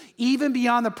conceive even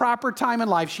beyond the proper time in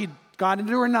life. She'd gone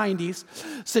into her 90s.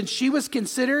 Since she was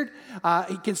considered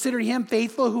him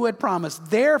faithful who had promised.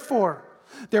 Therefore,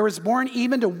 there was born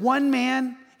even to one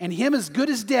man, and him as good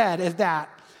as dead as that,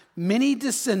 many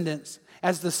descendants,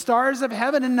 as the stars of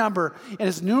heaven in number, and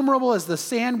as numerable as the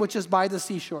sand which is by the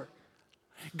seashore.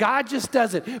 God just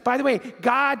does it. By the way,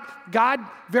 God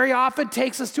very often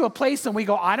takes us to a place and we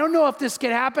go, I don't know if this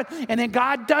can happen. And then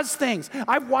God does things.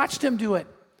 I've watched him do it.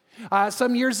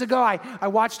 Some years ago, I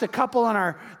watched a couple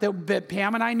that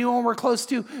Pam and I knew and were close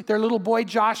to. Their little boy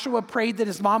Joshua prayed that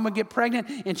his mom would get pregnant,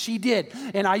 and she did.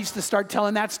 And I used to start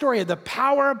telling that story of the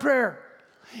power of prayer.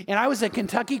 And I was at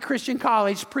Kentucky Christian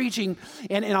College preaching,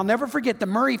 and I'll never forget, the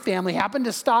Murray family happened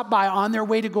to stop by on their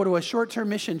way to go to a short-term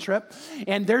mission trip,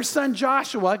 and their son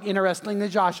Joshua, interestingly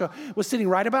Joshua, was sitting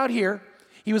right about here.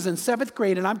 He was in 7th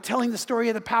grade, and I'm telling the story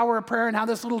of the power of prayer and how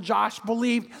this little Josh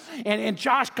believed, and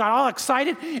Josh got all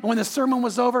excited, and when the sermon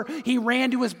was over, he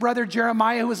ran to his brother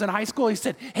Jeremiah, who was in high school. He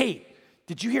said, hey,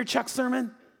 did you hear Chuck's sermon?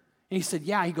 And he said,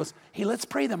 yeah. He goes, hey, let's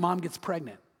pray that mom gets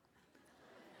pregnant.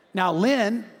 Now,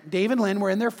 Dave and Lynn were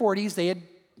in their 40s. They had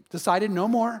decided no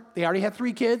more. They already had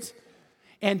 3 kids.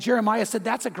 And Jeremiah said,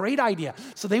 that's a great idea.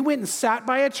 So they went and sat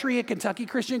by a tree at Kentucky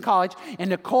Christian College, and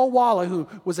Nicole Walla, who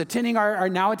was attending our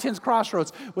now attends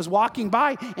Crossroads, was walking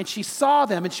by, and she saw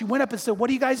them, and she went up and said, what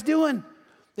are you guys doing?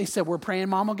 They said, we're praying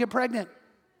mom will get pregnant.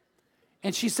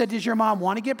 And she said, does your mom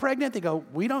want to get pregnant? They go,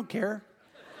 we don't care.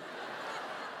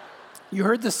 You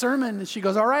heard the sermon. And she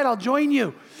goes, all right, I'll join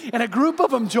you. And a group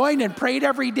of them joined and prayed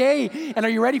every day. And are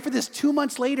you ready for this? 2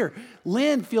 months later,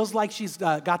 Lynn feels like she's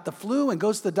got the flu and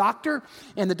goes to the doctor.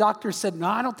 And the doctor said, no,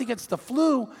 I don't think it's the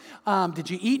flu. Did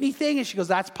you eat anything? And she goes,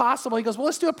 that's possible. He goes, well,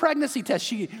 let's do a pregnancy test.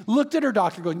 She looked at her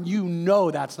doctor going, you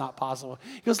know that's not possible.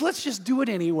 He goes, let's just do it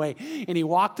anyway. And he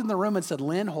walked in the room and said,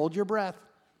 Lynn, hold your breath.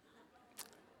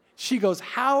 She goes,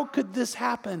 how could this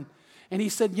happen? And he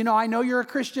said, you know, I know you're a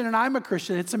Christian and I'm a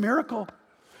Christian. It's a miracle.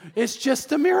 It's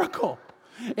just a miracle.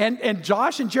 And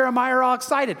Josh and Jeremiah are all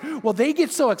excited. Well, they get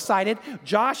so excited.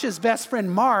 Josh's best friend,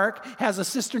 Mark, has a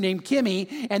sister named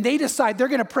Kimmy, and they decide they're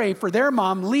going to pray for their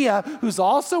mom, Leah, who's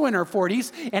also in her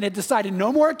 40s, and had decided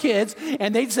no more kids.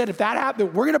 And they said, if that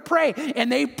happened, we're going to pray. And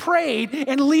they prayed,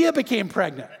 and Leah became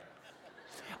pregnant.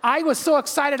 I was so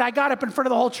excited, I got up in front of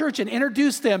the whole church and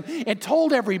introduced them and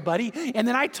told everybody. And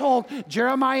then I told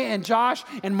Jeremiah and Josh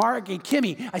and Mark and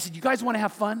Kimmy, I said, you guys want to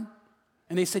have fun?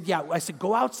 And they said, yeah. I said,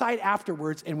 go outside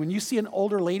afterwards, and when you see an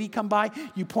older lady come by,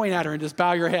 you point at her and just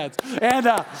bow your heads.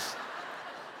 And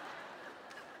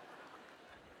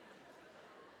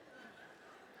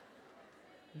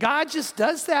God just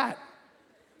does that.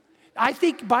 I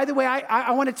think, by the way,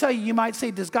 I want to tell you, you might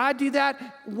say, does God do that?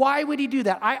 Why would he do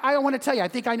that? I want to tell you,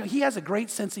 I know he has a great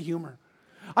sense of humor.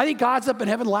 I think God's up in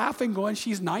heaven laughing, going,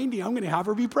 she's 90, I'm going to have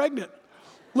her be pregnant.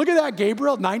 Look at that,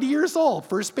 Gabriel, 90 years old,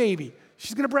 first baby.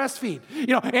 She's going to breastfeed. You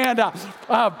know, and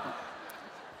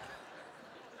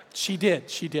She did.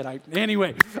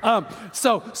 Anyway,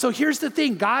 so here's the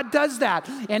thing. God does that.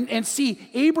 And see,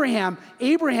 Abraham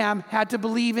had to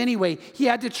believe anyway. He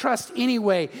had to trust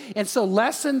anyway. And so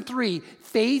lesson 3,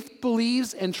 faith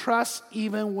believes and trusts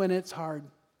even when it's hard.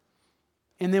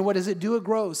 And then what does it do? It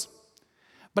grows.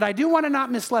 But I do want to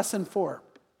not miss lesson 4.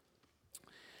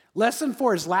 Lesson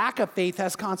 4 is lack of faith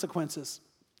has consequences.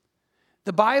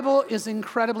 The Bible is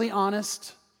incredibly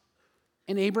honest,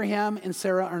 and Abraham and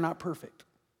Sarah are not perfect.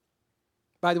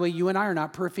 By the way, you and I are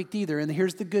not perfect either. And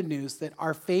here's the good news, that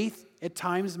our faith at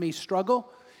times may struggle.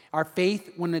 Our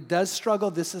faith, when it does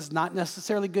struggle, this is not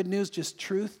necessarily good news, just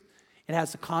truth. It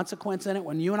has a consequence in it.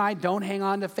 When you and I don't hang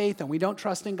on to faith and we don't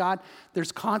trust in God,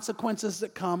 there's consequences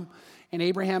that come. And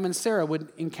Abraham and Sarah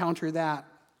would encounter that.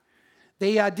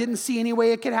 They didn't see any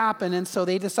way it could happen, and so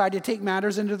they decided to take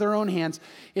matters into their own hands.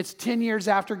 It's 10 years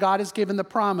after God has given the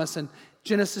promise in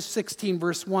Genesis 16,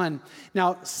 verse 1.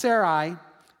 Now, Sarai,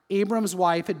 Abram's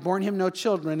wife, had borne him no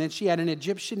children, and she had an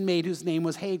Egyptian maid whose name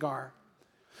was Hagar.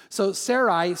 So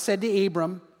Sarai said to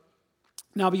Abram,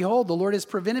 "Now behold, the Lord has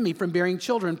prevented me from bearing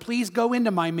children. Please go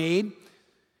into my maid,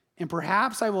 and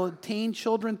perhaps I will obtain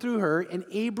children through her." And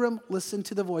Abram listened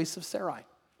to the voice of Sarai.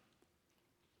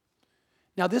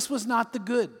 Now, this was not the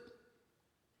good.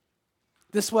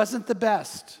 This wasn't the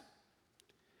best.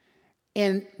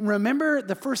 And remember,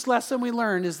 the first lesson we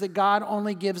learned is that God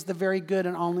only gives the very good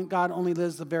and God only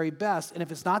lives the very best. And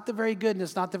if it's not the very good and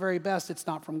it's not the very best, it's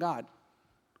not from God.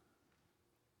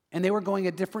 And they were going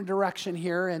a different direction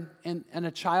here, and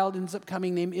a child ends up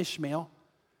coming named Ishmael.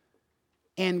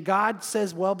 And God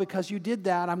says, well, because you did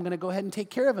that, I'm going to go ahead and take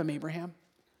care of him, Abraham.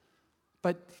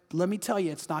 But let me tell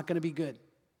you, it's not going to be good.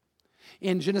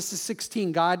 In Genesis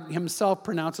 16, God himself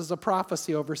pronounces a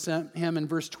prophecy over him in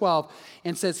verse 12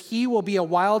 and says, "He will be a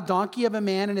wild donkey of a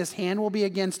man, and his hand will be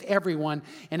against everyone,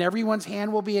 and everyone's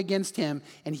hand will be against him,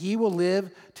 and he will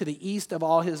live to the east of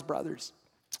all his brothers."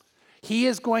 He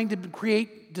is going to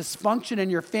create dysfunction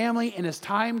in your family, and as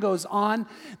time goes on,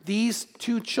 these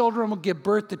two children will give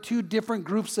birth to two different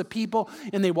groups of people,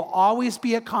 and they will always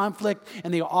be at conflict,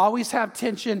 and they will always have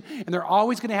tension, and they're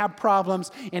always going to have problems,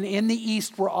 and in the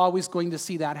East, we're always going to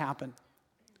see that happen.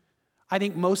 I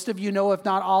think most of you know, if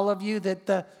not all of you, that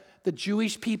the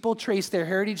Jewish people trace their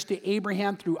heritage to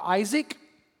Abraham through Isaac,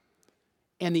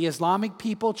 and the Islamic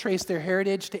people trace their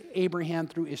heritage to Abraham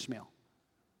through Ishmael.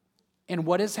 And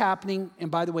what is happening,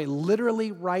 and by the way,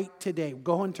 literally right today,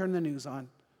 go and turn the news on.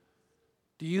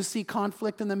 Do you see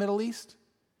conflict in the Middle East?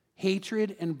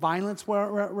 Hatred and violence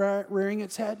rearing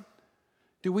its head?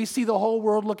 Do we see the whole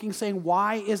world looking, saying,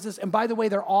 why is this? And by the way,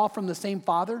 they're all from the same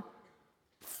Father,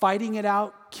 fighting it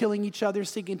out, killing each other,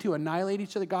 seeking to annihilate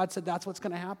each other. God said that's what's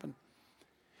going to happen.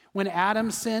 When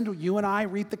Adam sinned, you and I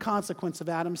reap the consequence of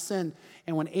Adam's sin.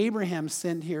 And when Abraham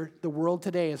sinned here, the world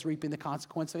today is reaping the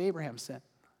consequence of Abraham's sin.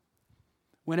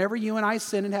 Whenever you and I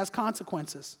sin, it has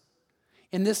consequences.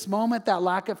 In this moment, that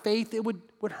lack of faith, it would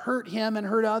hurt him and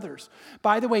hurt others.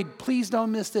 By the way, please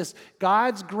don't miss this.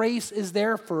 God's grace is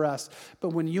there for us. But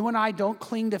when you and I don't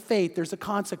cling to faith, there's a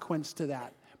consequence to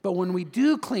that. But when we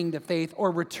do cling to faith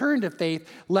or return to faith,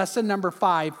 lesson number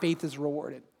 5, faith is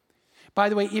rewarded. By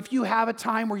the way, if you have a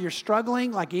time where you're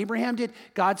struggling like Abraham did,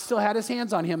 God still had his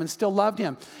hands on him and still loved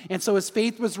him. And so his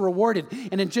faith was rewarded.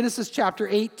 And in Genesis chapter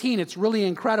 18, it's really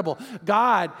incredible.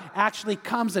 God actually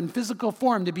comes in physical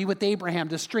form to be with Abraham,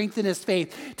 to strengthen his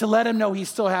faith, to let him know he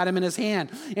still had him in his hand.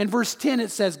 In verse 10,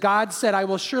 it says, God said, "I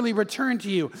will surely return to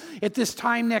you at this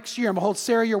time next year. And behold,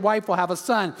 Sarah, your wife, will have a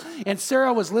son." And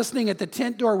Sarah was listening at the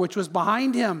tent door, which was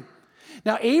behind him.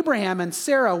 Now, Abraham and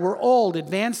Sarah were old,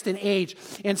 advanced in age,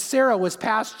 and Sarah was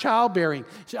past childbearing.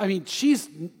 I mean, she's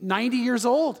 90 years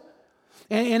old.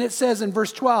 And it says in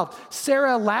verse 12,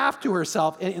 Sarah laughed to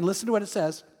herself, and listen to what it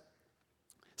says,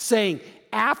 saying,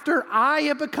 "After I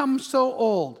have become so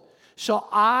old, shall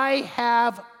I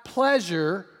have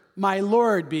pleasure, my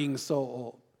Lord being so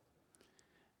old?"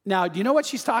 Now, do you know what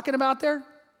she's talking about there?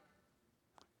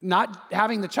 Not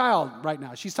having the child right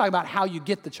now. She's talking about how you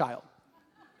get the child.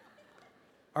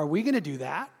 Are we going to do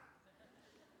that?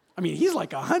 I mean, he's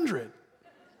like 100.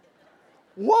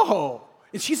 Whoa.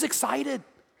 And she's excited.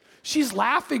 She's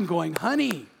laughing, going,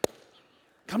 "Honey,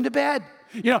 come to bed."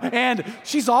 You know, and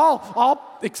she's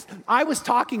I was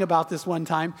talking about this one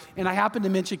time, and I happened to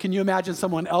mention, can you imagine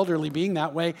someone elderly being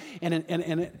that way? And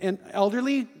an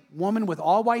elderly woman with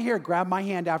all white hair grabbed my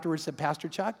hand afterwards and said, "Pastor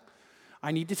Chuck,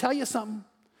 I need to tell you something.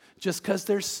 Just because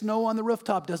there's snow on the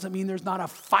rooftop doesn't mean there's not a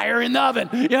fire in the oven."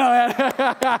 You know?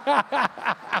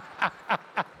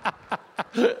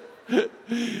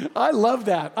 I love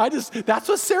that. That's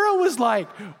what Sarah was like.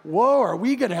 Whoa, are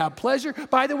we going to have pleasure?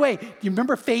 By the way, you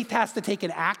remember faith has to take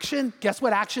an action? Guess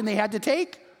what action they had to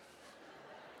take?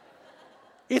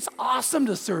 It's awesome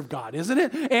to serve God, isn't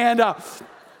it?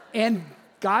 And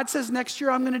God says, next year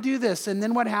I'm going to do this. And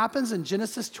then what happens in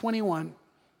Genesis 21?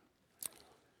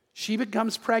 She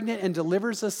becomes pregnant and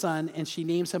delivers a son, and she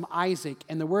names him Isaac.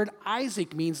 And the word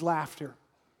Isaac means laughter.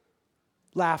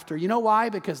 Laughter. You know why?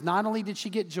 Because not only did she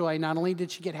get joy, not only did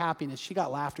she get happiness, she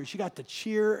got laughter. She got to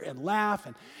cheer and laugh.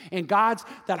 And God's,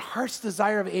 that heart's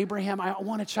desire of Abraham, I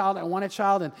want a child, I want a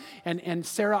child. And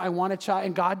Sarah, I want a child.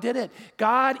 And God did it.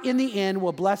 God, in the end,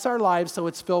 will bless our lives so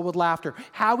it's filled with laughter.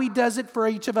 How he does it for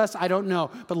each of us, I don't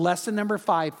know. But lesson number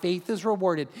 5, faith is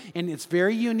rewarded. And it's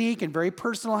very unique and very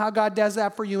personal how God does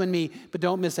that for you and me. But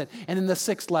don't miss it. And then the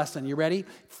 6th lesson, you ready?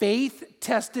 Faith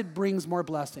tested brings more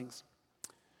blessings.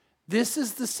 This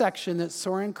is the section that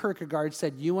Soren Kierkegaard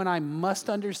said you and I must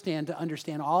understand to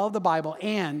understand all of the Bible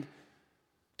and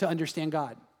to understand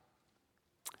God.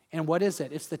 And what is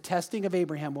it? It's the testing of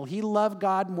Abraham. Will he love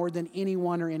God more than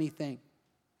anyone or anything?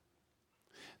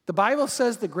 The Bible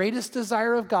says the greatest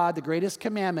desire of God, the greatest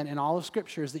commandment in all of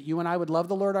Scripture is that you and I would love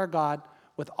the Lord our God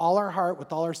with all our heart,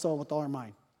 with all our soul, with all our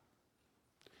mind.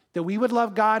 That we would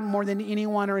love God more than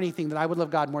anyone or anything. That I would love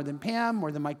God more than Pam,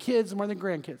 more than my kids, more than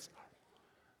grandkids.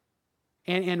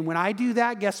 And when I do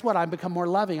that, guess what? I become more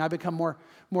loving. I become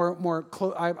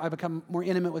I become more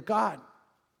intimate with God.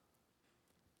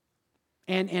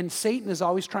 And Satan is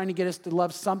always trying to get us to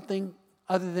love something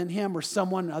other than him or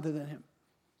someone other than him.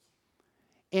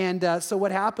 And so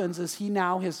what happens is he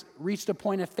now has reached a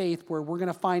point of faith where we're going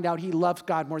to find out he loves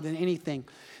God more than anything.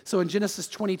 So in Genesis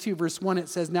 22, verse 1, it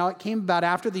says, "Now it came about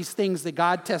after these things that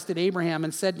God tested Abraham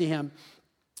and said to him,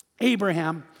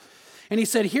 'Abraham,' and he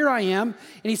said, 'Here I am.'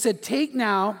 And he said, 'Take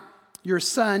now your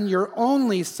son, your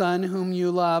only son whom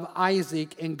you love,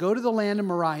 Isaac, and go to the land of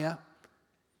Moriah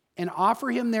and offer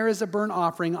him there as a burnt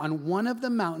offering on one of the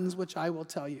mountains which I will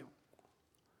tell you.'"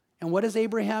 And what does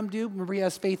Abraham do? Remember, he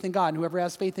has faith in God. And whoever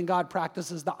has faith in God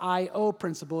practices the I-O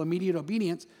principle, immediate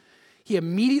obedience. He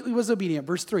immediately was obedient.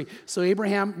 Verse 3, "So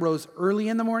Abraham rose early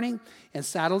in the morning and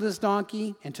saddled his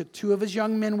donkey and took 2 of his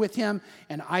young men with him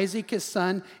and Isaac his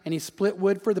son, and he split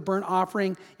wood for the burnt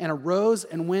offering and arose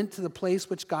and went to the place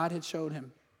which God had showed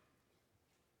him."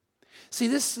 See,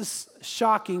 this is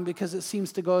shocking because it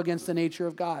seems to go against the nature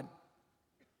of God.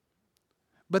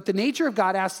 But the nature of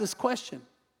God asks this question: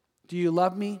 do you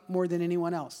love me more than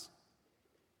anyone else?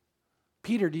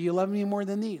 Peter, do you love me more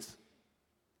than these?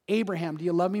 Abraham, do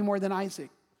you love me more than Isaac?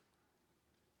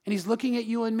 And he's looking at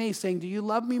you and me saying, do you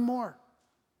love me more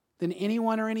than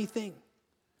anyone or anything?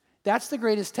 That's the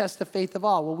greatest test of faith of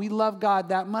all. Will we love God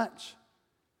that much?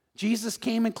 Jesus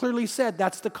came and clearly said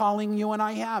that's the calling you and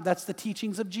I have. That's the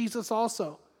teachings of Jesus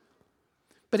also.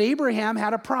 But Abraham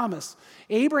had a promise.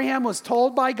 Abraham was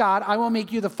told by God, "I will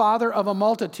make you the father of a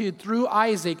multitude through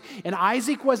Isaac." And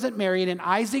Isaac wasn't married, and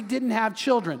Isaac didn't have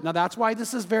children. Now that's why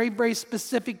this is very, very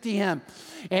specific to him.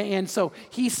 And so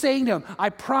he's saying to him, "I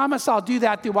promise I'll do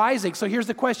that through Isaac." So here's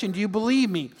the question: do you believe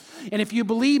me? And if you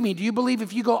believe me, do you believe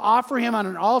if you go offer him on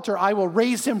an altar, I will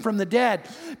raise him from the dead?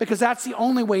 Because that's the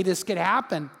only way this could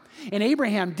happen. And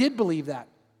Abraham did believe that.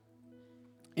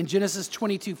 In Genesis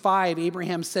 22:5,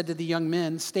 Abraham said to the young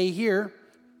men, "Stay here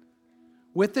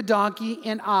with the donkey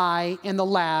and I and the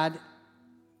lad,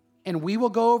 and we will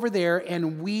go over there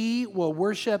and we will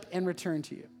worship and return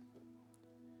to you."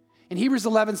 In Hebrews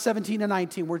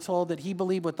 11:17-19, we're told that he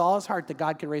believed with all his heart that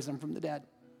God could raise him from the dead.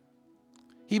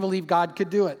 He believed God could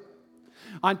do it.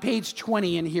 On page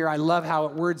 20 in here, I love how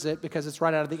it words it because it's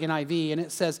right out of the NIV, and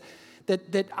it says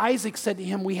that Isaac said to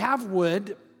him, "We have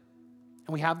wood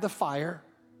and we have the fire,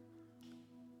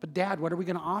 but Dad, what are we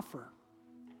going to offer?"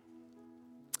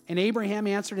 And Abraham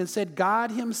answered and said,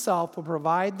 "God himself will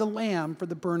provide the lamb for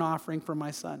the burnt offering for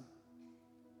my son."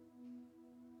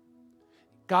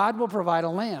 God will provide a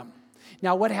lamb.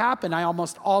 Now what happened, I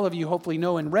almost all of you hopefully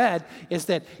know and read, is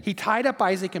that he tied up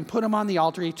Isaac and put him on the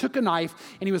altar. He took a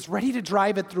knife and he was ready to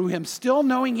drive it through him, still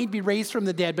knowing he'd be raised from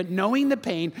the dead, but knowing the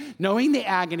pain, knowing the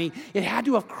agony. It had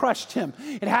to have crushed him.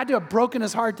 It had to have broken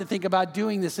his heart to think about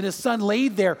doing this. And his son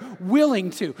laid there willing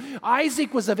to.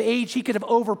 Isaac was of age. He could have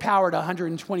overpowered a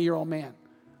 120-year-old man.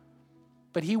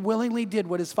 But he willingly did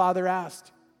what his father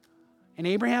asked. And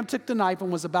Abraham took the knife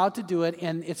and was about to do it,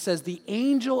 and it says the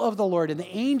angel of the Lord, and the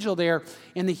angel there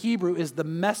in the Hebrew is the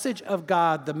message of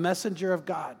God, the messenger of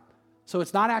God. So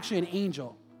it's not actually an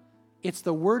angel. It's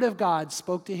the word of God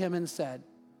spoke to him and said,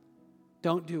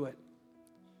 "Don't do it.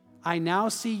 I now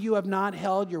see you have not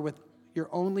held your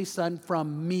only son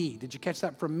from me." Did you catch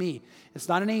that? From me. It's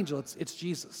not an angel, it's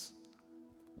Jesus.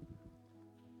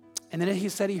 And then he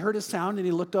said he heard a sound and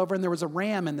he looked over and there was a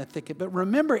ram in the thicket. But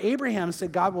remember, Abraham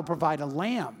said God will provide a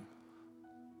lamb.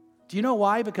 Do you know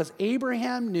why? Because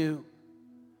Abraham knew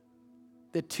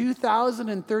that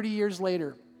 2,030 years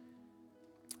later,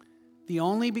 the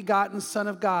only begotten Son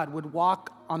of God would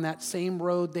walk on that same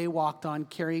road they walked on,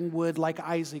 carrying wood like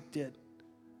Isaac did.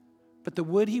 But the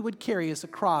wood he would carry as a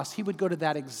cross. He would go to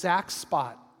that exact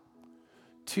spot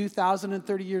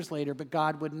 2,030 years later, but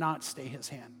God would not stay his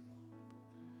hand.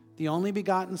 The only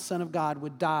begotten Son of God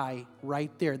would die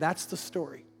right there. That's the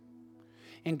story.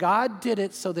 And God did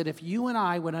it so that if you and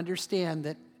I would understand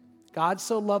that God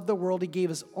so loved the world, he gave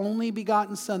his only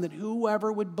begotten Son, that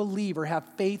whoever would believe or have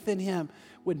faith in him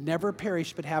would never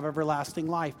perish but have everlasting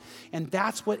life. And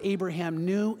that's what Abraham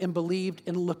knew and believed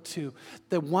and looked to.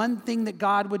 The one thing that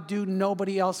God would do,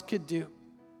 nobody else could do.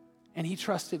 And he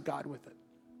trusted God with it.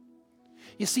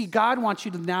 You see, God wants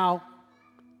you to now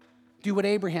do what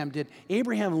Abraham did.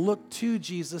 Abraham looked to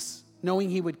Jesus knowing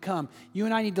he would come. You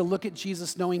and I need to look at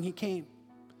Jesus knowing he came.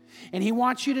 And he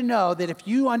wants you to know that if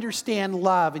you understand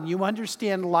love and you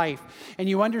understand life and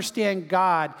you understand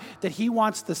God, that he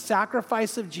wants the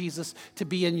sacrifice of Jesus to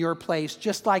be in your place,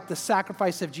 just like the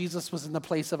sacrifice of Jesus was in the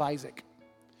place of Isaac.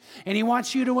 And he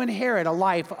wants you to inherit a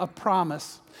life of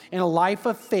promise and a life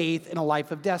of faith and a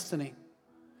life of destiny.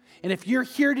 And if you're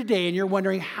here today and you're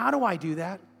wondering, how do I do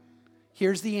that?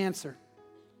 Here's the answer.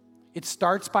 It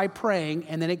starts by praying,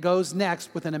 and then it goes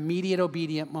next with an immediate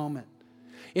obedient moment.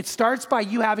 It starts by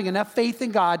you having enough faith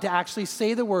in God to actually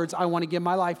say the words, I want to give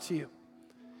my life to you.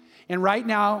 And right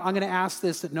now, I'm going to ask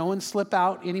this, that no one slip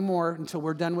out anymore until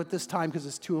we're done with this time, because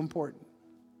it's too important.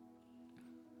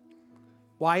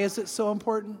 Why is it so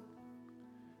important?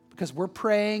 Because we're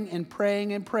praying and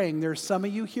praying and praying. There are some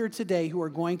of you here today who are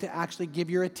going to actually give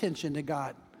your attention to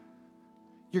God.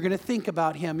 You're going to think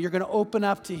about him. You're going to open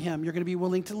up to him. You're going to be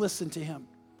willing to listen to him.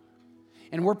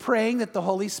 And we're praying that the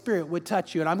Holy Spirit would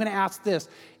touch you. And I'm going to ask this.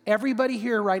 Everybody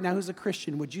here right now who's a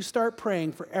Christian, would you start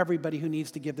praying for everybody who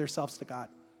needs to give themselves to God?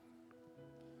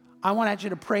 I want you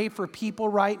to pray for people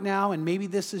right now, and maybe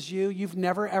this is you. You've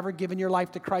never, ever given your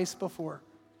life to Christ before.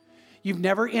 You've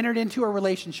never entered into a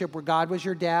relationship where God was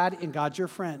your dad and God's your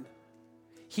friend.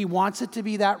 He wants it to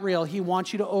be that real. He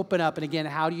wants you to open up. And again,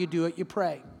 how do you do it? You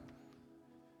pray.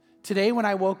 Today when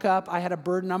I woke up, I had a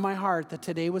burden on my heart that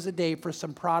today was a day for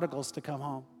some prodigals to come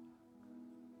home.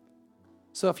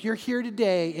 So if you're here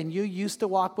today and you used to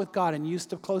walk with God and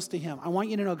used to close to him, I want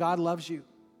you to know God loves you.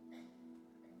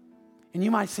 And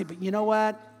you might say, but you know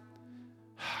what?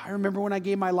 I remember when I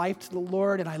gave my life to the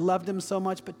Lord and I loved him so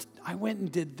much, but I went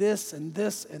and did this and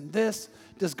this and this.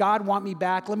 Does God want me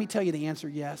back? Let me tell you the answer,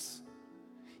 yes.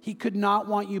 He could not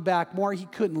want you back more. He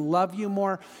couldn't love you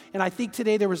more. And I think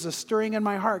today there was a stirring in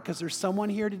my heart because there's someone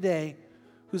here today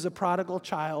who's a prodigal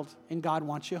child and God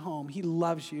wants you home. He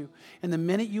loves you. And the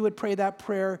minute you would pray that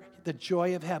prayer, the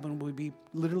joy of heaven would be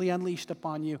literally unleashed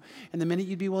upon you. And the minute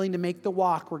you'd be willing to make the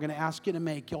walk we're going to ask you to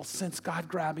make, you'll sense God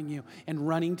grabbing you and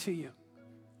running to you.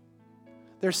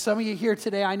 There's some of you here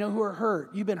today I know who are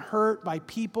hurt. You've been hurt by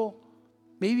people,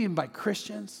 maybe even by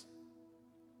Christians.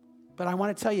 But I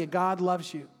want to tell you, God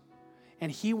loves you,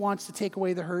 and he wants to take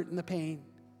away the hurt and the pain.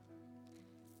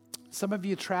 Some of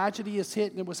you, tragedy has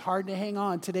hit, and it was hard to hang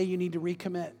on. Today, you need to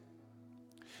recommit.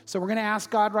 So we're going to ask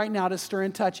God right now to stir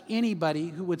and touch anybody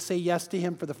who would say yes to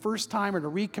him for the first time, or to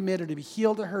recommit, or to be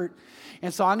healed or hurt.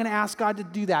 And so I'm going to ask God to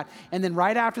do that. And then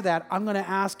right after that, I'm going to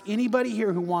ask anybody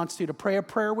here who wants to pray a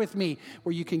prayer with me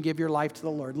where you can give your life to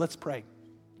the Lord. Let's pray.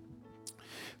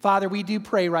 Father, we do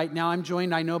pray right now. I'm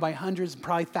joined, I know, by hundreds,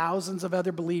 probably thousands of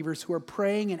other believers who are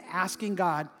praying and asking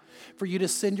God for you to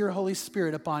send your Holy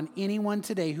Spirit upon anyone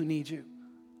today who needs you.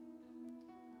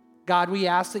 God, we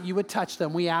ask that you would touch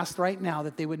them. We ask right now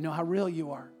that they would know how real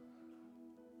you are.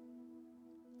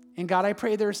 And God, I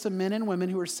pray there are some men and women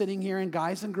who are sitting here, and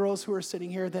guys and girls who are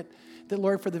sitting here that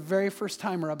Lord, for the very first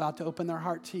time are about to open their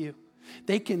heart to you.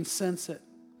 They can sense it.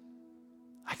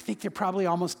 I think they're probably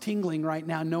almost tingling right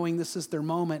now, knowing this is their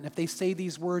moment. And if they say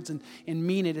these words and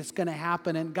mean it, it's going to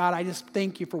happen. And God, I just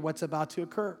thank you for what's about to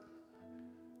occur.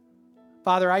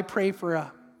 Father, I pray for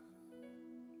a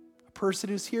person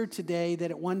who's here today that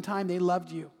at one time they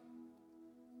loved you.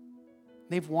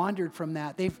 They've wandered from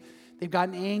that. They've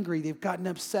gotten angry. They've gotten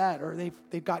upset, or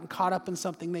they've gotten caught up in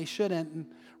something they shouldn't. And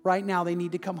right now they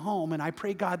need to come home. And I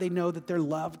pray, God, they know that they're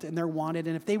loved and they're wanted.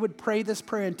 And if they would pray this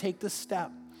prayer and take this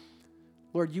step,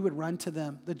 Lord, you would run to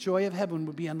them. The joy of heaven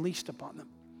would be unleashed upon them.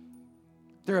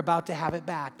 They're about to have it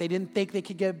back. They didn't think they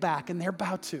could get it back, and they're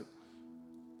about to.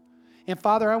 And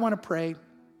Father, I want to pray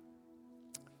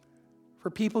for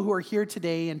people who are here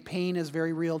today and pain is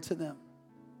very real to them.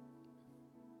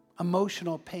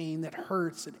 emotional pain that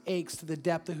hurts and aches to the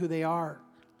depth of who they are.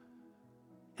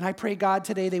 And I pray, God,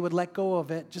 today they would let go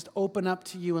of it, just open up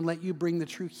to you and let you bring the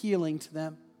true healing to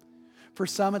them. For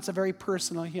some, it's a very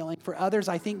personal healing. For others,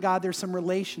 I think, God, there's some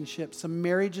relationships, some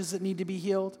marriages that need to be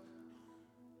healed.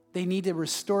 They need to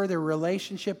restore their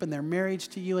relationship and their marriage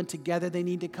to you, and together they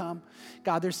need to come.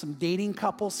 God, there's some dating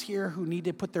couples here who need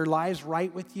to put their lives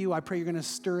right with you. I pray you're going to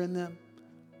stir in them.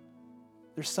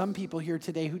 There's some people here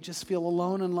today who just feel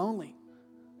alone and lonely.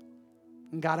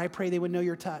 And God, I pray they would know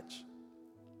your touch.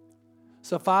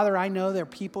 So, Father, I know there are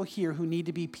people here who need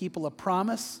to be people of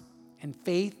promise and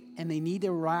faith, and they need to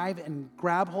arrive and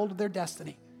grab hold of their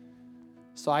destiny.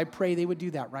 So I pray they would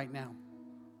do that right now.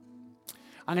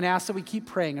 I'm going to ask that we keep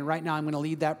praying, and right now I'm going to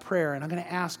lead that prayer, and I'm going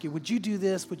to ask you, would you do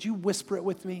this? Would you whisper it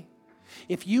with me?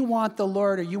 If you want the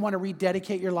Lord, or you want to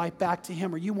rededicate your life back to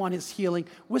him, or you want his healing,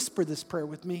 whisper this prayer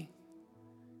with me.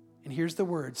 And here's the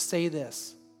words. Say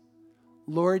this: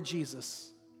 Lord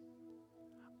Jesus,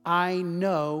 I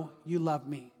know you love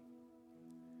me,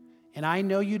 and I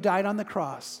know you died on the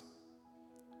cross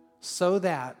so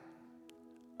that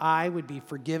I would be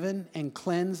forgiven and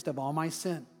cleansed of all my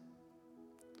sin,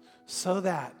 so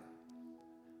that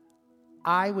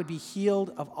I would be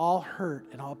healed of all hurt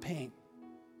and all pain.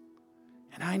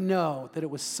 And I know that it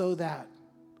was so that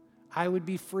I would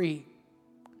be free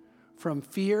from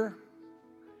fear,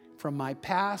 from my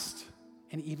past,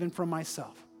 and even from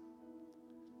myself.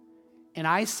 And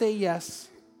I say yes.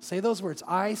 Say those words.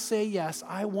 I say yes.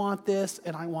 I want this,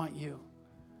 and I want you.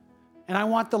 And I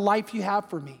want the life you have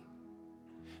for me.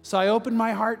 So I open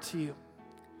my heart to you.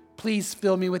 Please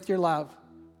fill me with your love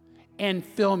and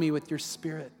fill me with your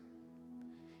spirit.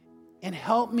 And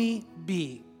help me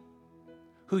be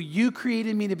who you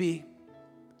created me to be.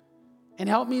 And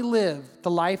help me live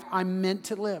the life I'm meant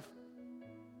to live.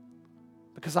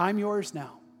 Because I'm yours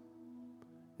now.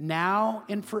 Now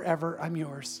and forever, I'm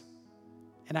yours.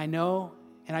 And I know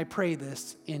and I pray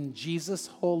this in Jesus'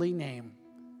 holy name.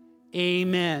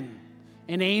 Amen.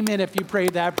 And amen if you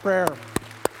prayed that prayer.